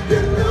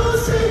 you know,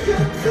 say you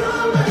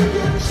come and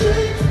you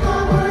change.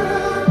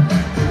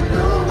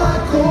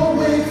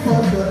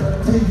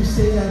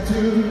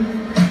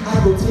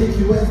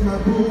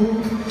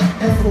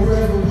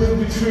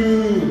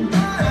 true. I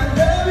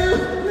love you,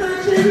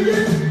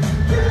 Nigeria.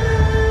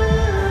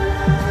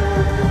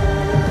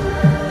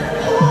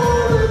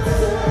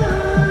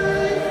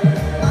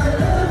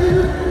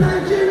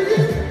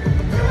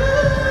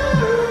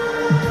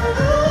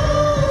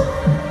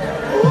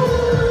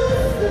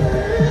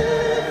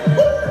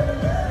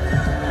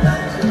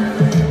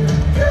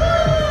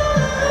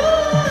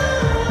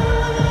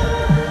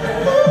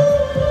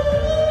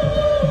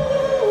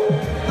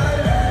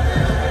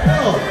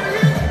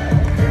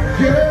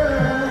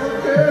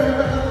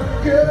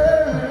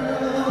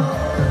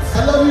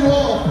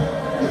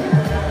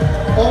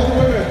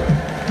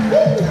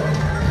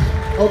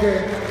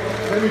 Okay,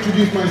 let me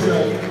introduce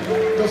myself.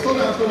 So slow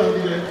down,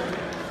 DJ.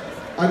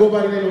 I go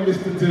by the name of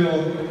Mr. Dill.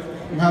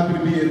 I'm happy to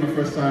be here my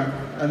first time.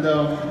 And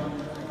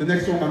the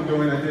next song I'm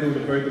doing, I did it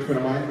with a very good friend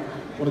of mine,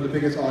 one of the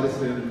biggest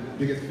artists and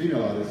biggest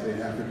female artists in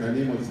Africa. Her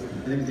name is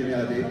Yemi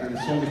Alade, and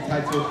the song is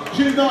titled,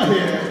 she's not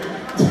here.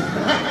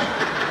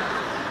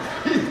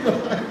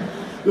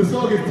 The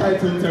song is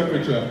titled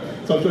Temperature,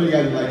 so I'm sure you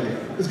guys will like it.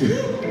 It's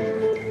good.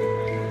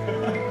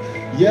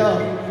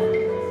 Yeah.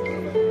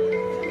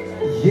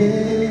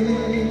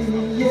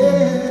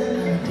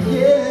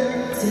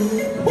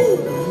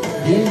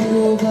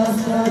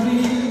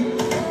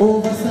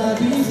 Over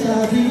Sabi.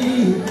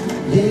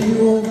 Yeah, you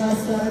over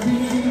Sabi.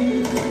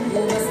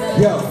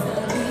 Yo,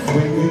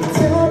 when you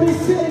tell me,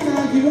 say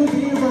now you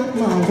be rock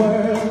my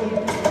world,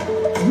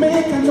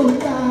 make a no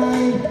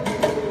lie,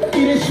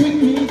 it sweet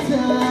me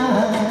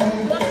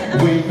time.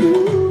 When you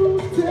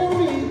tell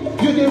me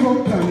you the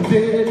rock and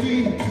daily,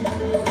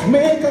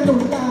 make a no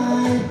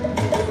lie,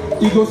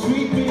 it go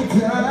sweet me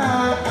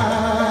time.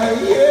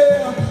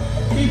 Yeah,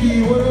 if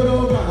you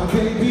were my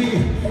baby,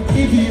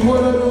 if you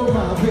were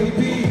my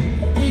baby,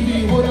 if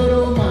you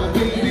were my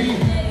baby,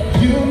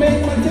 you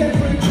make my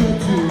temperature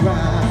to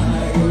rise.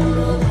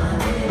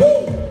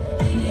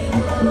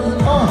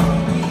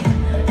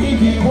 If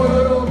you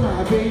were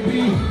my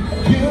baby,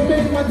 you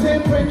make my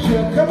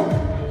temperature, come on,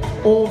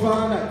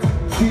 overnight.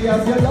 See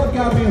as your love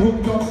got me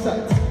hooked on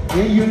sight,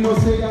 and you know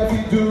say I be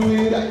do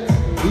it right.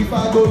 If I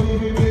go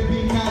leave it,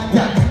 baby, not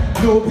that,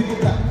 no be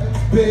that,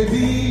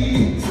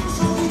 baby.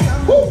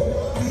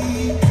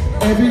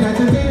 Every night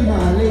and day,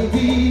 my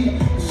lady,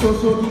 so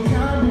he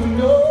can't do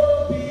no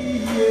be,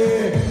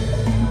 yeah.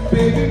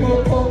 Baby,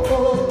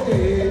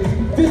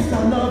 this I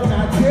love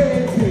not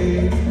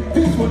dating,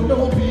 this will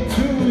no be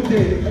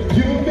today.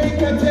 You make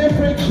my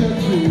temperature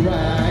to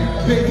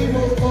rise, baby,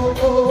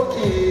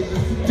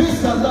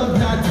 this I love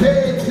not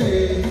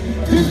dating,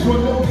 this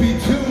will no be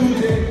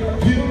today.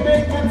 You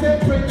make my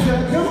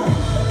temperature, come on.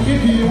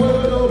 If you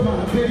were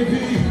my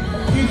baby,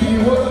 if you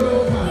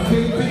were my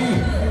baby,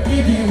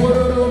 if you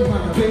were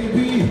my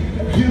baby,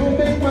 you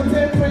make my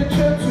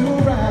temperature to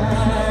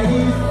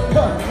rise.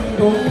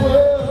 Oh,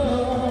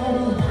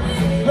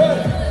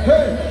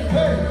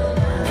 hey,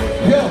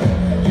 yo,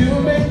 you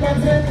make my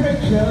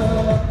temperature.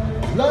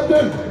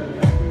 London,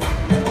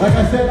 like I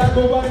said, I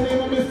go by the name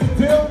of Mr.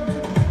 Dill.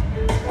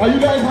 Are you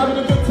guys having a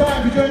good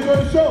time? Did you enjoy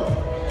the show?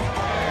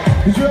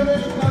 Did you enjoy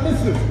the show? Now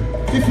listen,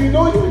 if you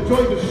know you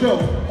enjoy the show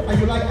and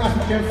you like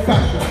African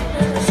fashion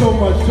so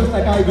much, just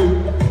like I do,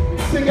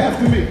 sing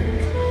after me.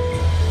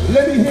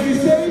 Let me hear you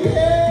say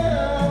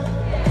yeah,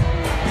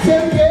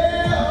 say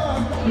yeah,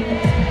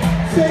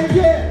 say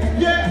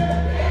yeah,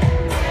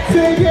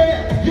 say yeah.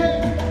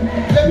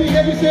 Let me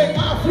hear you say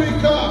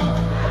Africa,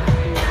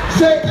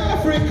 say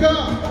Africa,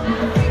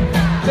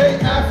 say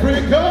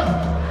Africa,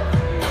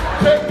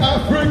 say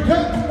Africa.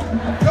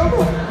 Come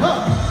on,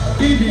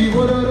 if you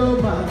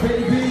wanna my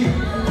baby,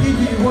 if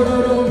you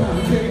wanna my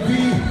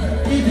baby,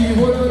 if you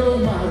wanna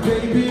my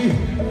baby,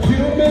 you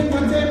make my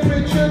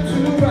temperature to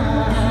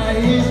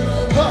rise.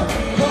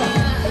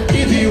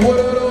 If you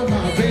were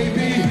my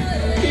baby,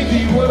 if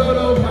you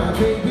were my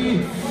baby,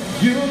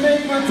 you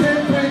make my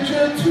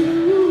temperature to rise.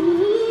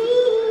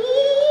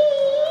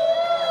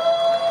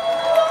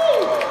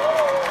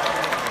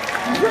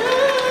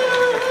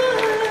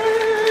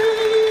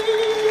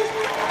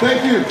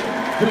 Thank you.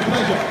 It's a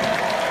pleasure.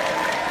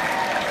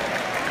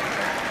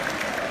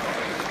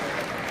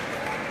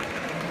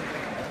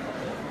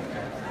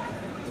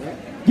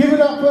 Give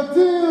it up for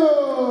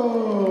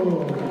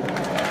Dill!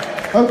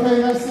 Okay,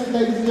 that's it,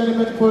 ladies and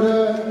gentlemen, for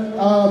the,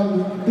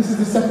 this is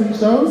the second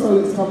show, so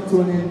it's come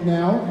to an end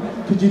now.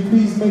 Could you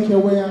please make your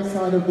way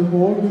outside of the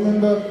hall?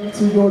 Remember,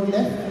 to your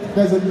left,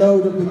 there's a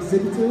load of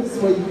exhibitors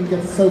where you can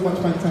get so much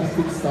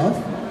fantastic stuff.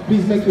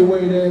 Please make your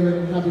way there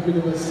and have a bit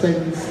of a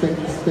spend.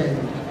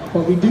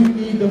 But we do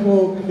need the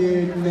hall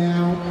cleared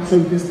now, so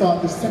we can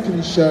start the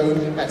second show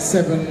at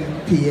 7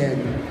 p.m.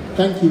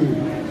 Thank you.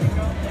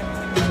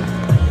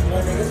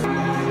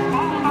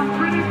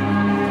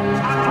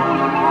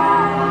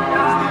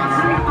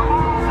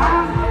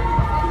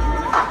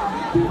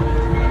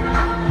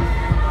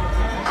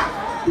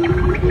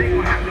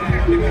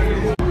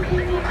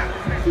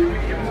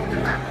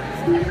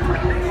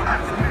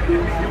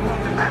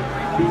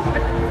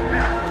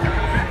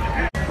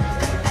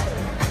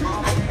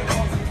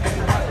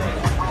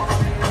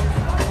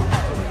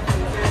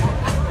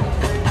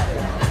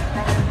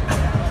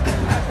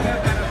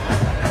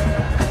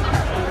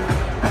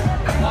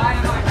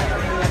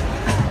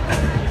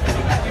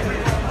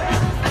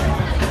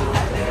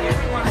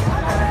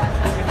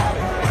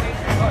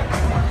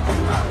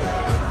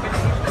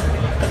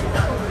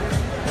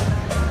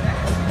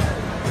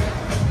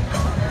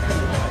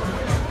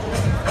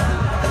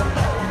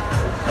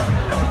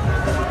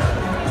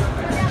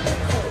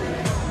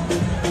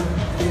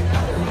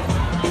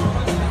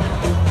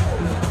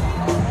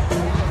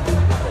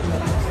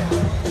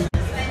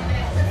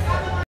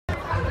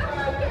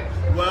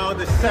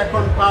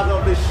 second part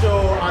of the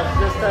show has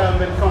just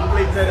been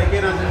completed.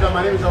 Again, as usual,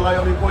 my name is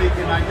Olayomi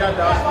Koiki, Nigeria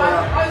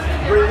Diaspora,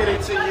 bringing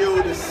it to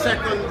you the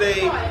second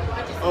day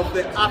of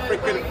the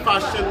African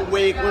Fashion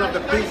Week, one of the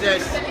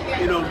busiest,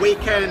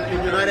 weekend in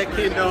the United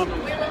Kingdom.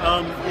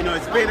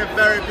 It's been a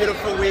very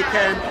beautiful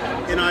weekend.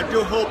 I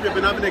do hope you've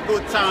been having a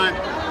good time.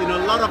 A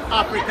lot of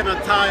African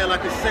attire,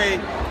 like I say.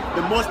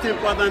 The most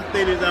important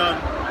thing is,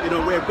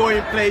 we're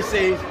going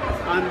places,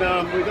 and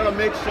we're going to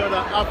make sure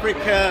that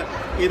Africa,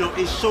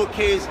 is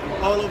showcased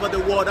all over the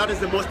world. That is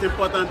the most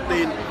important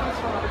thing.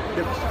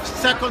 The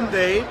second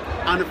day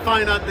and the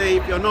final day,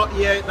 if you're not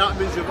here, that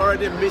means you've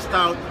already missed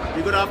out.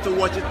 You're going to have to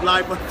watch it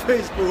live on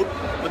Facebook.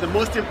 But the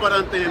most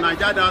important thing in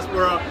Nigeria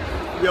Diaspora,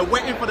 we are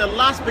waiting for the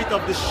last bit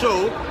of the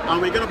show,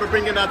 and we're going to be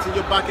bringing that to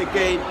you back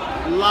again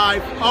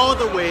live all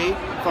the way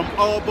from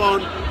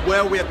Auburn,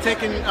 where we are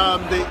taking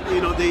the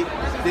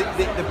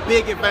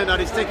big event that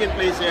is taking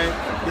place here,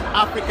 the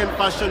African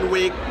Fashion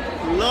Week.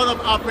 A lot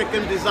of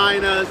African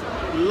designers,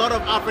 a lot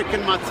of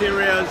African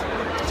materials.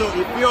 So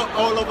if you're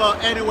all over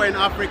anywhere in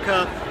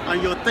Africa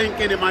and you're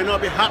thinking it might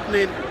not be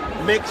happening,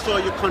 make sure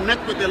you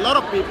connect with a lot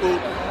of people,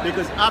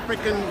 because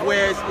African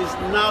wares is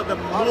now the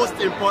most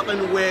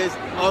important wares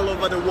all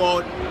over the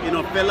world.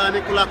 Fela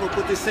Nicola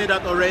Kokuti said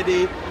that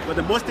already, but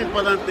the most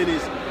important thing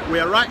is we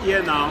are right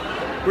here now,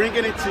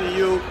 bringing it to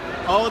you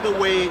all the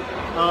way,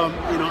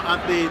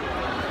 at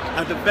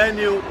the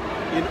venue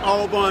in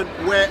Auburn,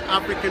 where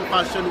African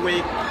Fashion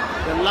Week,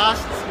 the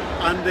last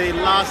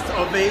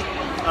of it.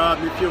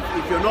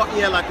 If you're not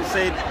here, like I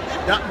said,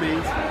 that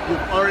means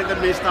you've already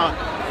missed out.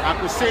 I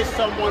could say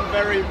someone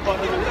very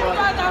important as well.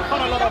 I've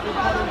got a lot of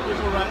important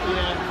people right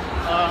here.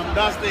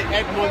 That's the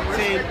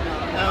Edmonton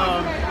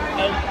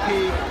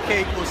MP,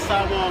 Kate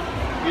Osama.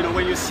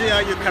 When you see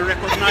her, you can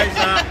recognize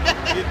her.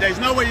 There's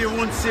no way you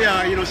won't see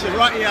her. She's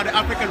right here at the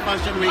African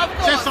Fashion Week.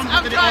 Say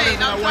something to the audience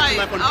that are watching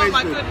live on Facebook. Oh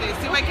my goodness,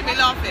 you're making me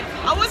laughing.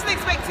 I wasn't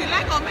expecting.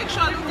 Make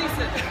sure I look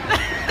decent.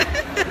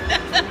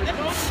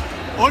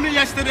 Only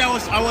yesterday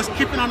I was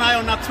keeping an eye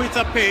on her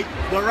Twitter page,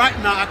 but right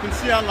now I can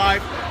see her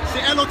live.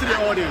 Say hello to the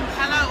audience.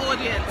 Hello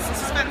audience,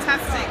 this is a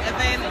fantastic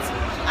event.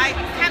 I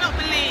cannot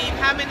believe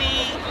how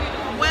many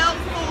well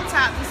thought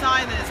out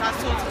designers I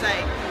saw today.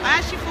 I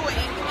actually thought,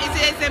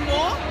 is there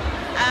more?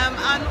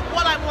 And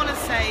what I want to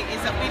say is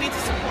that we need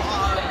to support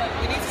our own.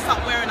 We need to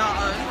start wearing our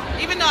own.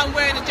 Even though I'm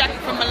wearing a jacket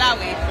from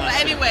Malawi, but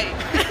anyway,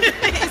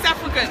 it's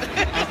African.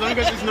 As long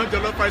as it's not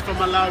jollof rice from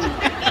Malawi.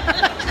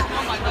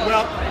 Oh my God.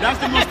 Well,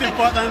 that's the most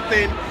important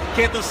thing.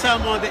 Kate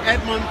Osama, the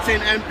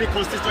Edmonton MP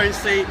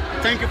constituency,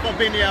 thank you for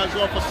being here as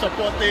well, for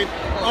supporting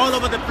all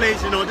over the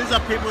place. These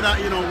are people that,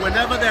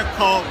 whenever they're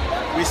called,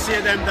 we see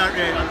them that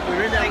way. And we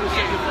really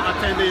appreciate you for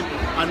attending.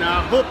 And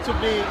I hope to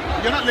be,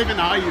 you're not leaving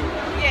now, are you?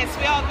 Yes,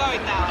 we are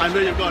going now. I know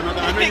you've got another,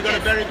 I know you've got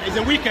a very, it's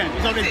a weekend,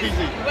 it's always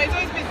busy. Well, it's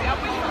always busy.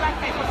 I'm waiting for that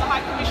cake from the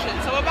High Commission,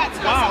 so we're about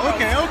to go. Wow,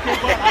 okay.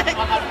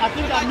 Well, I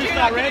think I missed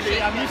her already.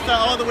 I missed her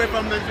all the way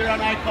from Nigerian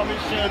High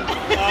Commission.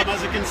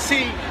 As you can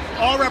see,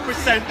 all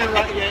represented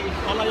right here is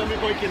Olayomi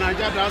Koiki,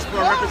 Nigeria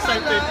Diaspora,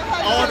 representing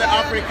all the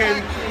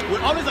Africans. We're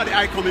always at the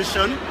High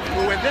Commission.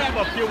 We were there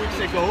about a few weeks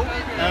ago,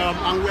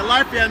 and we're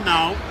live here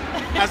now.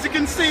 As you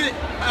can see,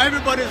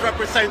 everybody's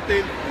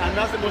representing, and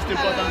that's the most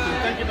important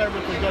thing. Thank you very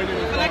much for joining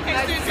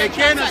us.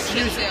 Again, as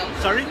usual.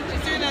 Sorry?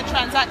 She's doing a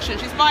transaction.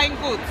 She's buying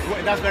goods.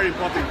 Well, that's very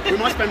important. We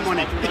must spend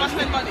money. We must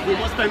spend money. We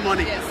must spend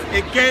money. Yes.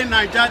 Again,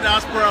 Nigeria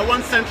Diaspora,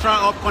 one central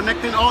of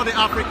connecting all the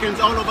Africans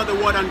all over the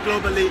world and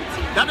globally.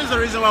 That is the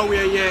reason why we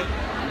are here.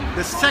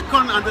 The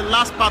second and the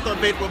last part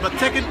of it will be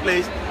taking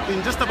place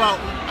in just about,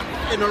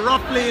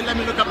 roughly, let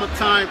me look at my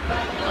time,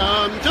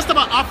 just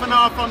about half an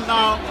hour from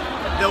now,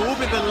 there will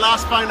be the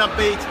last final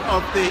bit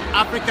of the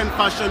African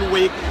Fashion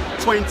Week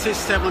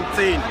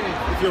 2017.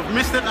 If you've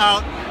missed it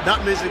out,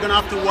 that means you're going to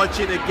have to watch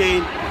it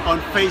again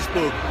on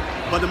Facebook.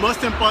 But the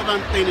most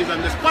important thing is,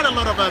 and there's quite a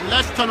lot of them,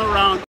 let's turn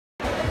around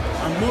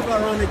and move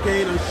around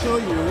again and show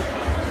you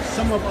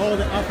some of all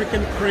the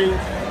African print.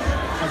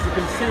 As you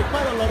can see,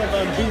 quite a lot of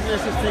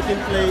business is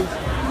taking place.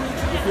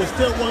 If you're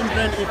still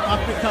wondering if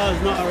Africa has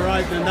not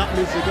arrived, then that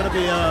means you're gonna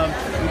be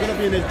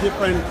in a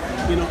different,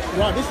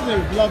 wow, this is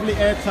a lovely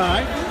air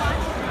tie.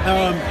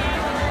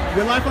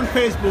 You're live on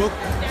Facebook.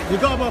 You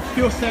got about a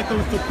few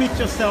seconds to pitch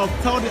yourself.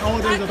 Tell the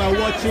audience that are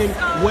watching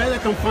where they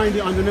can find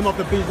you and the name of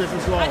the business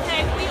as well.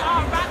 Okay, we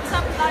are Wrapped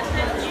Up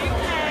London,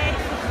 UK.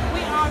 We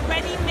are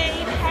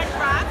ready-made head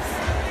wraps.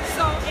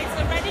 So it's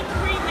already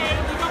pre-made.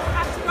 You don't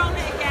have to roll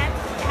it again.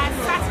 It has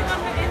satin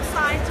on the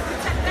inside to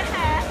protect the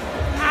hair,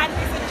 and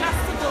it's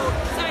adjustable.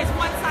 So it's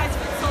one size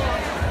fits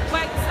all.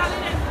 We're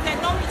selling it.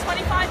 They're normally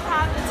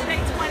 £25, and today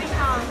 £20.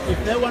 If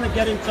they want to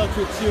get in touch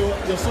with you,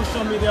 your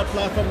social media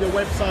platform, your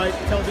website,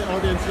 tell the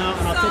audience now,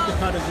 and I'll take the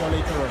card as well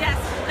later on. Yes,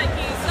 thank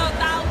you. So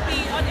that'll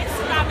be on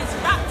Instagram. It's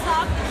wrapped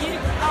up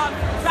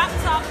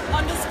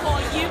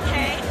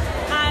 _UK,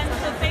 and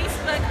the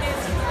Facebook is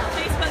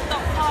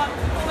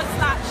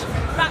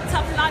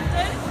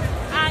facebook.com/wrappedUpLondon,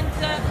 and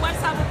the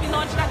website will be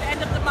launched at the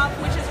end of the month,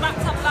 which is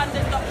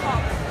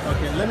wrappedUpLondon.com.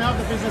 Okay, let me have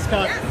the business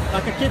card.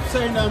 Like I keep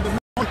saying, the most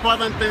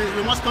important thing is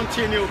we must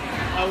continue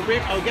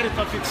I'll get in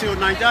touch with you.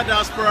 Niger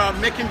Diaspora,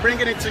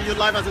 bringing it to you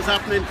live as it's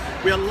happening.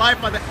 We are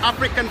live at the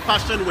African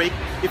Fashion Week.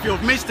 If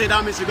you've missed it,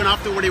 that means you're going to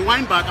have to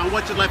rewind back and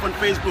watch it live on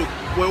Facebook.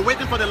 We're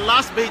waiting for the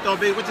last bit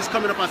of it, which is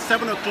coming up at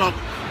 7 o'clock.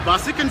 But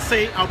as you can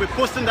see, I'll be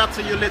posting that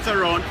to you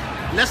later on.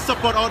 Let's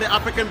support all the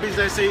African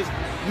businesses,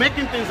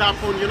 making things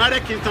happen.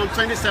 United Kingdom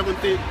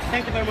 2017.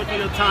 Thank you very much for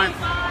your time.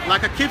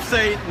 Like I keep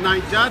saying,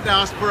 Niger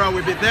Diaspora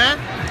will be there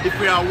if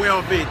we are aware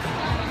of it.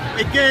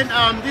 Again,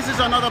 this is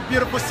another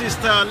beautiful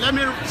sister. Let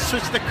me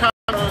switch the camera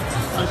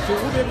and she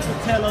will be able to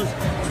tell us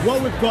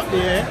what we've got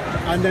there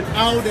and then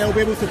how they'll be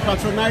able to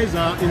patronize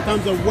her in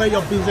terms of where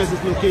your business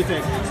is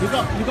located. You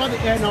got the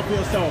air now for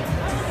yourself.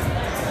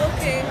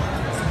 Okay.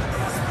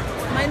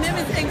 My name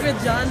is Ingrid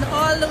John,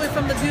 all the way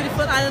from the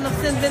beautiful island of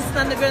St. Vincent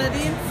and the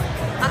Grenadines,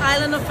 an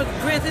island of a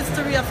great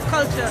history of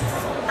culture.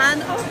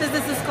 And our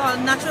business is called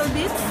Natural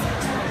Beats.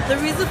 The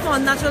reason for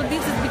natural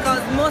beads is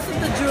because most of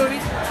the jewelry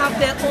have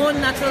their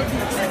own natural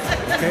beads.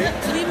 Okay.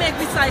 We make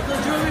recycled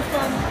jewelry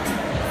from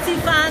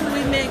seafan,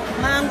 we make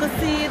mango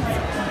seeds,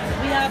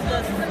 we have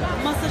the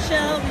mussel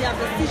shell, we have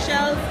the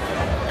seashells,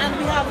 and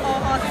we have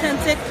our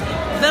authentic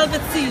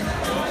velvet seed.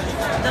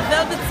 The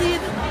velvet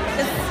seed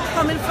is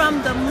coming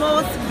from the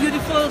most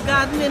beautiful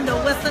garden in the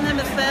Western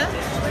Hemisphere,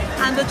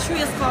 and the tree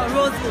is called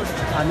rosewood.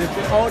 And if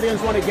the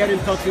audience want to get in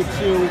touch with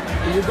you,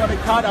 if you got a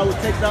card, I will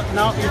take that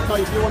now. If not,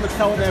 if you want to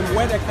tell them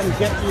where they can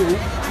get you,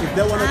 if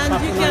they want to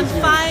patronize you. And you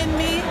can find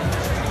me,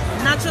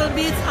 Natural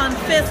Beats, on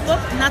Facebook,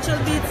 Natural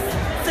Beats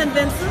St.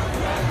 Vincent,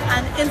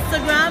 and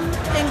Instagram,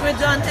 Ingrid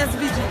John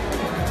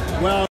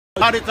SBG. Well,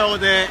 card it out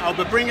there. I'll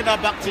be bringing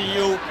that back to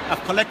you.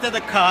 I've collected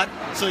the card.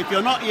 So if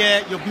you're not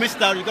here, you've missed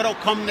out. You've got to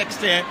come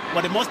next year.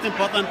 But the most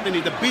important thing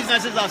is the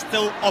businesses are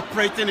still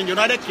operating in the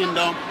United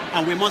Kingdom,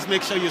 and we must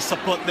make sure you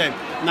support them.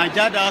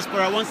 Niger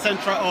Diaspora, One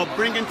Central, or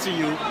bringing to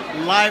you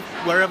live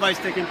wherever it's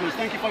taking place.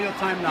 Thank you for your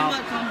time now.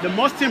 The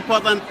most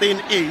important thing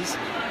is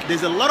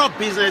there's a lot of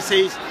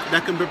businesses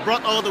that can be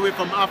brought all the way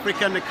from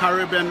Africa and the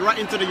Caribbean right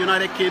into the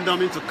United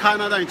Kingdom, into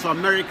Canada, into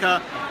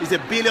America. It's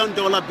 $1 billion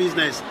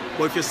business.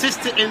 But if you're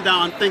sitting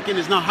down thinking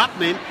it's not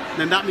happening,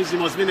 then that means you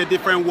must be in a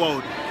different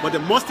world. But the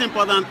most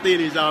important thing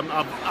is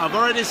I've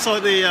already saw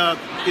the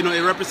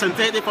a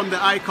representative from the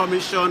High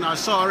Commission. I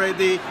saw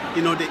already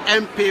the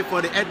MP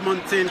for the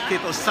Edmonton, Kate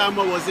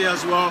Osama was there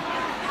as well.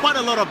 Quite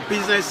a lot of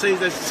businesses.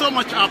 There's so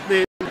much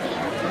happening.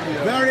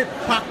 Very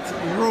packed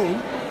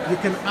room. You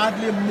can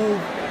hardly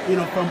move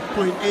from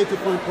point A to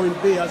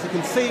point B. As you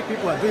can see,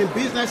 people are doing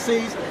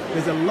businesses.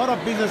 There's a lot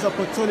of business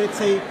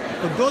opportunity.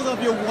 For those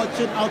of you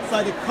watching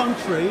outside the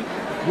country,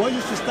 what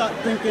you should start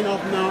thinking of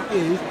now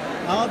is,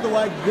 how do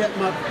I get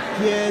my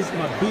peers,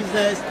 my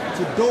business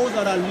to those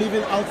that are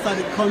living outside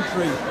the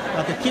country?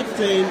 Like I keep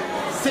saying,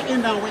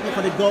 sitting down waiting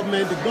for the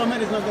government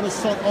is not going to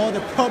solve all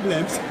the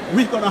problems.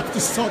 We're going to have to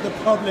solve the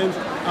problems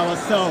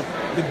ourselves.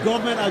 The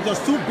government are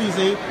just too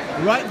busy.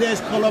 Right there is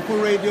Colorful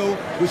Radio.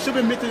 We should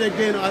be meeting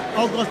again on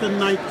August the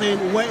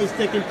 19th, where it's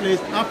taking place,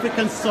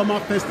 African Summer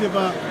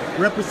Festival,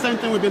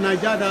 representing with the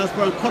Niger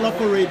Diaspora and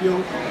Colorful Radio.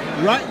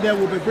 Right there,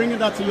 we'll be bringing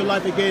that to you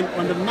live again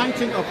on the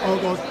 19th of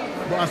August.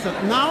 But as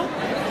of now,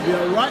 we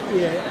are right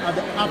here at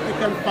the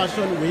African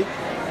Fashion Week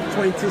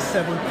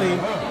 2017,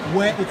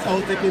 where it's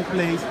all taking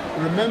place.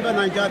 Remember,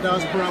 Niger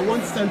Diaspora,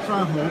 One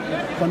Central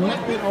hub,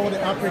 connecting all the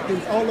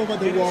Africans all over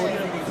the world.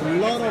 A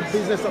lot of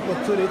business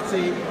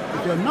opportunity.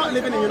 If you're not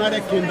living in the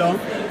United Kingdom,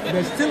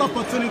 there's still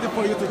opportunity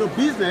for you to do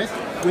business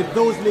with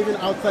those living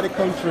outside the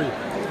country.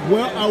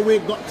 Where are we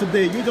got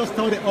today? You just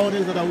tell the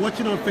audience that are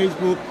watching on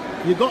Facebook,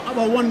 you got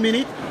about 1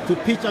 minute to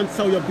pitch and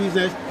sell your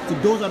business to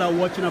those that are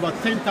watching, about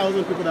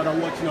 10,000 people that are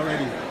watching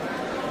already.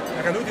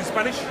 I can do it in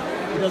Spanish?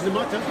 It doesn't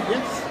matter.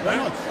 Yes, why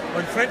not?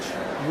 Or in French?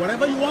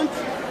 Whatever you want.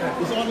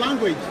 It's all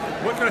language.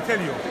 What can I tell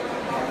you?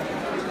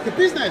 The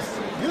business.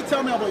 You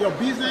tell me about your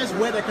business,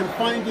 where they can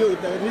find you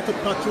if they need to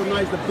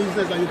patronize the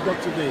business that you've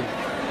got today.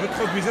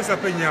 Notre business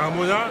s'appelle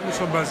Nyaramona. Nous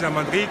sommes basés à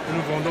Madrid.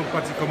 Nous vendons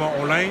pratiquement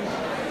online.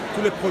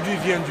 Tous les produits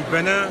viennent du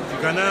Bénin,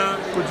 du Ghana,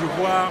 Côte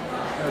d'Ivoire,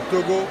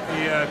 Togo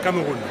et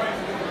Cameroun.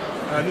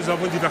 Nous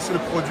avons diversifié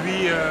de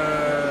produits,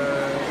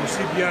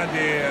 aussi bien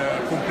des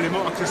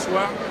compléments,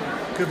 accessoires,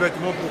 que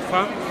vêtements pour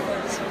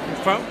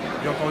femmes,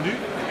 bien entendu,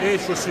 et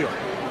chaussures,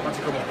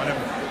 pratiquement.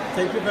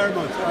 Thank you very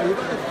much. You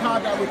got the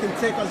card that we can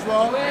take as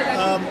well.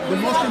 The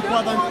most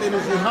important thing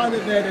is you have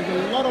it there.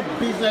 There's a lot of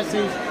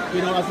businesses, as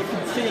you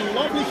can see,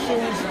 lovely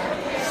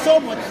shows, so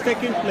much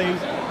taking place.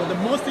 But the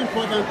most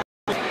important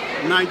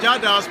thing, Niger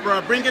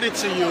Diaspora, bringing it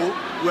to you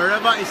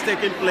wherever it's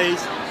taking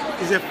place,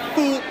 is a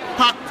full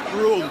packed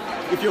room.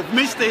 If you've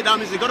missed it, that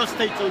means you got to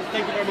stay tuned.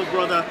 Thank you very much,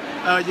 brother.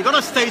 You got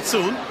to stay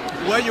tuned,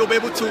 where you'll be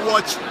able to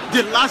watch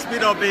the last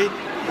bit of it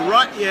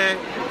right here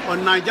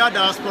on Niger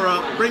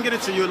Diaspora, bringing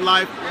it to you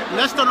live.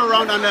 Let's turn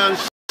around and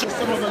show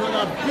some of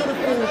another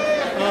beautiful,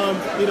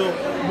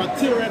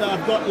 material that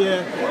I've got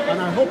here. And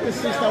I hope the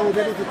sister will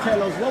be able to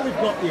tell us what we've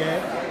got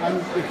here.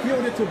 And if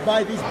you need to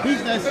buy this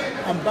business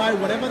and buy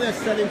whatever they're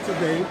selling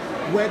today,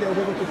 where they'll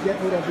be able to get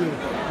rid of you.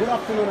 Good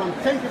afternoon, and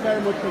thank you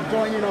very much for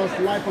joining us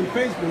live on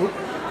Facebook.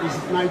 This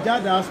is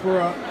Niger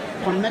Diaspora,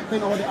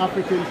 connecting all the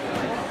Africans.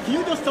 Can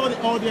you just tell the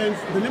audience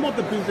the name of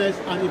the business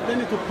and if they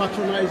need to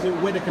patronize it,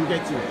 where they can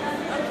get you?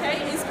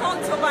 Okay, it's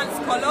called Turban's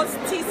Colors,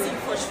 TC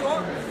for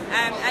short,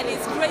 and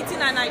it's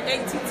creating an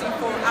identity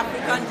for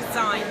African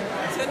design.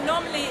 So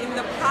normally in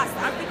the past,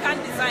 African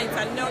designs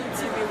are known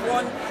to be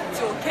worn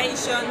to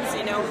occasions,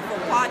 you know, for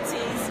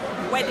parties,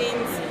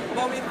 weddings,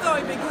 but we thought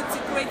it'd be good to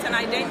create an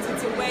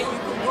identity where you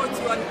could go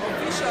to an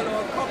official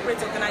or corporate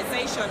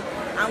organization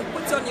and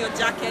put on your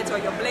jacket or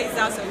your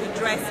blazers or your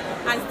dress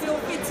and still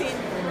fit in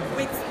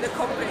with the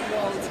corporate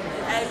world.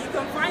 You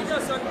can find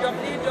us on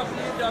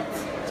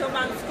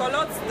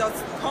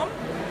www.turbanscolors.com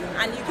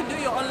and you can do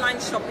your online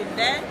shopping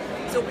there.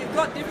 So we've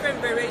got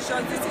different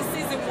variations. This is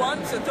season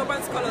 1, so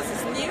Turban's Colors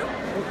is new.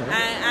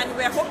 And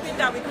we're hoping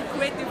that we could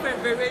create different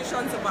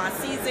variations of our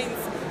seasons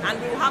and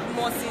we'll have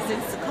more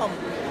seasons to come.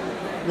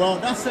 Well,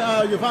 that's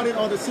you've added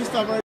all the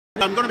sister.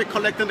 I'm going to be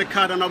collecting the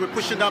card and I'll be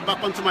pushing that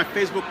back onto my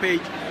Facebook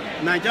page.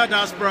 Nigeria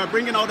Diaspora,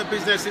 bringing all the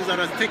businesses that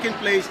are taking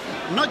place,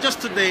 not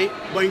just today,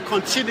 but in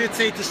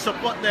continuity to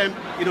support them.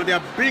 You know, they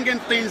are bringing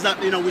things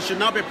that, you know, we should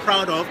now be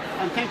proud of.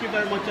 And thank you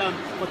very much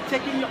for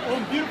taking your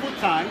own beautiful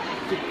time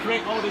to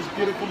create all this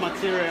beautiful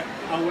material.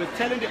 And we're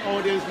telling the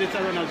audience later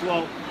on as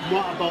well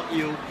more about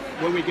you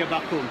when we get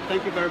back home.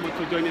 Thank you very much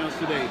for joining us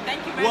today.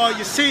 Thank you very much. Well,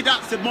 you see,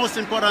 that's the most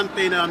important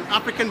thing.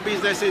 African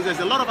businesses, there's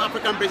a lot of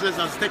African business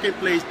that's taking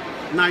place.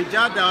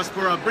 Nigeria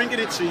Diaspora, bringing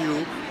it to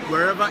you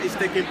wherever it's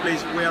taking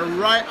place. We're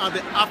right at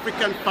the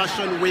African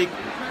Fashion Week,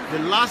 the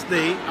last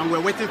day, and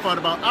we're waiting for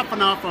about half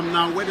an hour from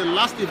now where the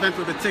last event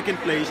will be taking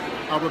place.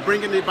 I'll be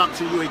bringing it back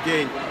to you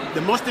again.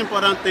 The most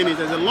important thing is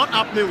there's a lot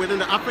happening within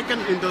the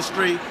African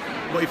industry,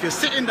 but if you're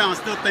sitting down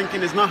still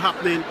thinking it's not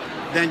happening,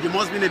 then you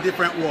must be in a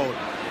different world.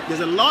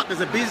 There's a lot,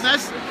 there's a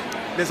business,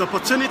 there's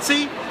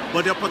opportunity,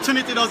 but the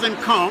opportunity doesn't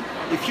come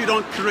if you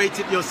don't create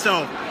it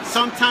yourself.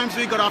 Sometimes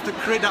we're gonna have to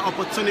create that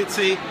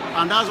opportunity,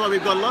 and that's why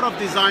we've got a lot of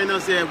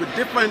designers here with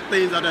different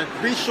things that are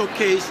being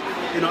showcased.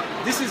 You know,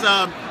 this is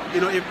an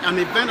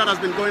event that has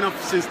been going on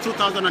since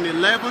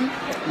 2011.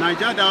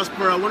 Nigeria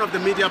Diaspora, one of the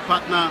media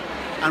partner,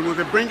 and we'll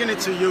be bringing it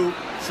to you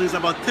since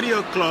about 3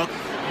 o'clock.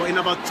 But in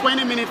about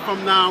 20 minutes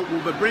from now,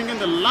 we'll be bringing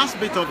the last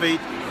bit of it,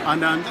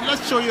 and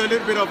let's show you a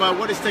little bit of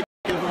what is taking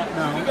place right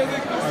now.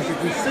 As you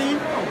can see, a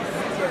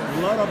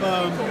lot of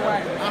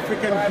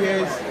African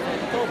gears.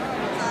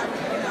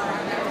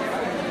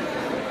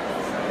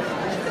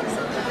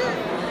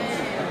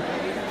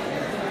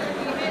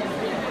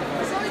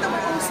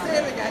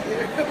 Staring at you.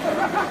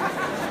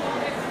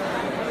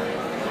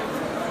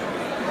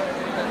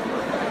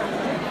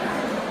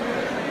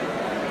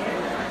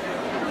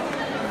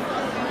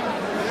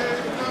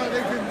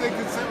 They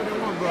can say what they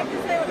want, but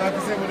like I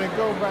said, when they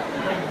go back.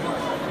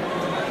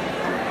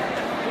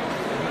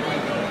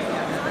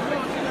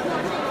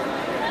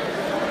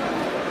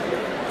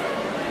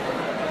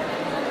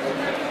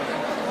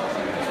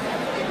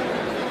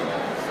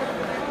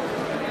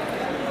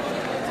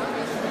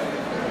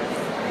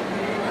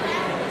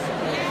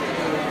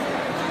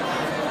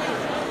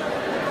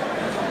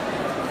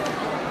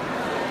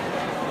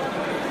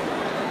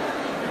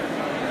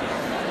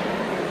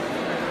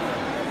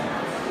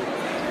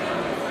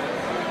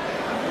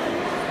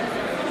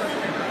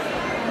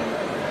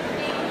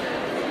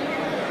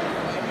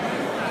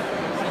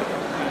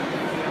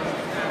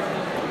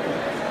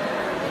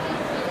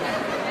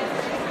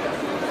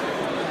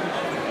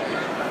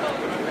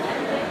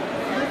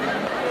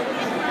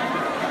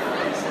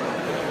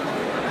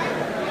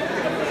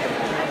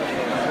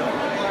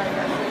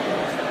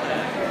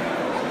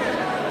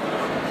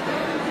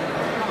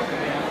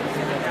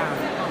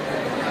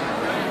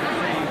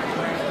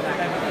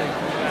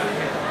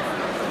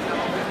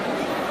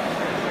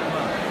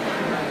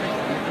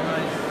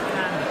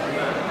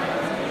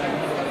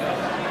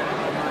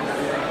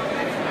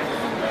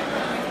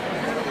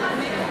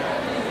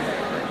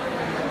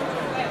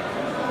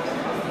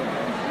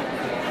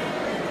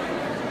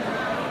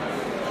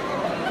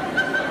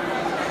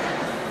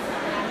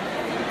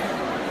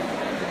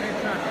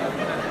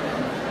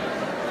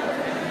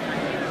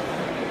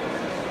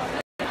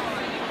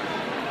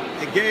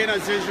 Again,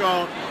 as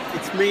usual,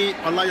 it's me,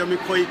 Olayomi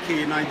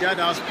Koiki, Nigeria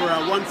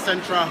Diaspora, one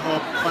central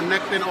hub,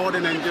 connecting all the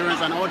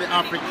Nigerians and all the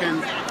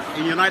Africans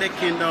in United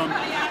Kingdom,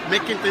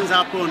 making things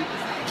happen.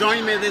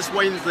 Join me this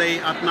Wednesday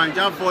at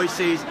Nigeria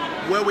Voices,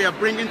 where we are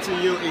bringing to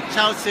you a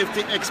child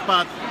safety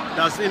expert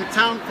that's in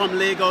town from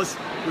Lagos.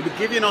 Will be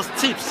giving us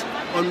tips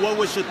on what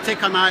we should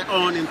take an eye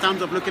on in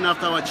terms of looking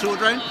after our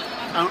children.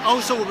 And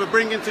also we'll be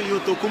bringing to you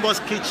Tokumbo's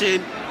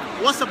Kitchen.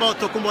 What's about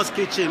Tokumbo's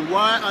Kitchen?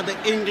 Why are the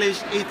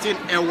English eating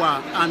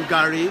ewa and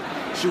gari?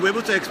 She'll be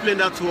able to explain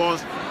that to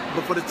us.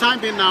 But for the time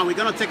being now, we're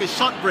going to take a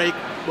short break,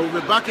 but we'll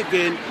be back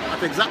again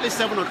at exactly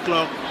 7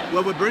 o'clock,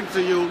 where we bring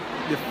to you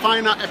the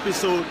final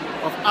episode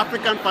of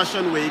African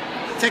Fashion Week,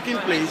 taking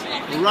place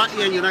right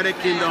here in United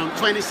Kingdom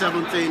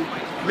 2017,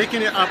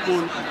 making it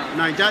happen,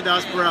 Nigeria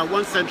Diaspora,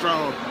 one central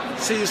hub.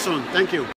 See you soon. Thank you.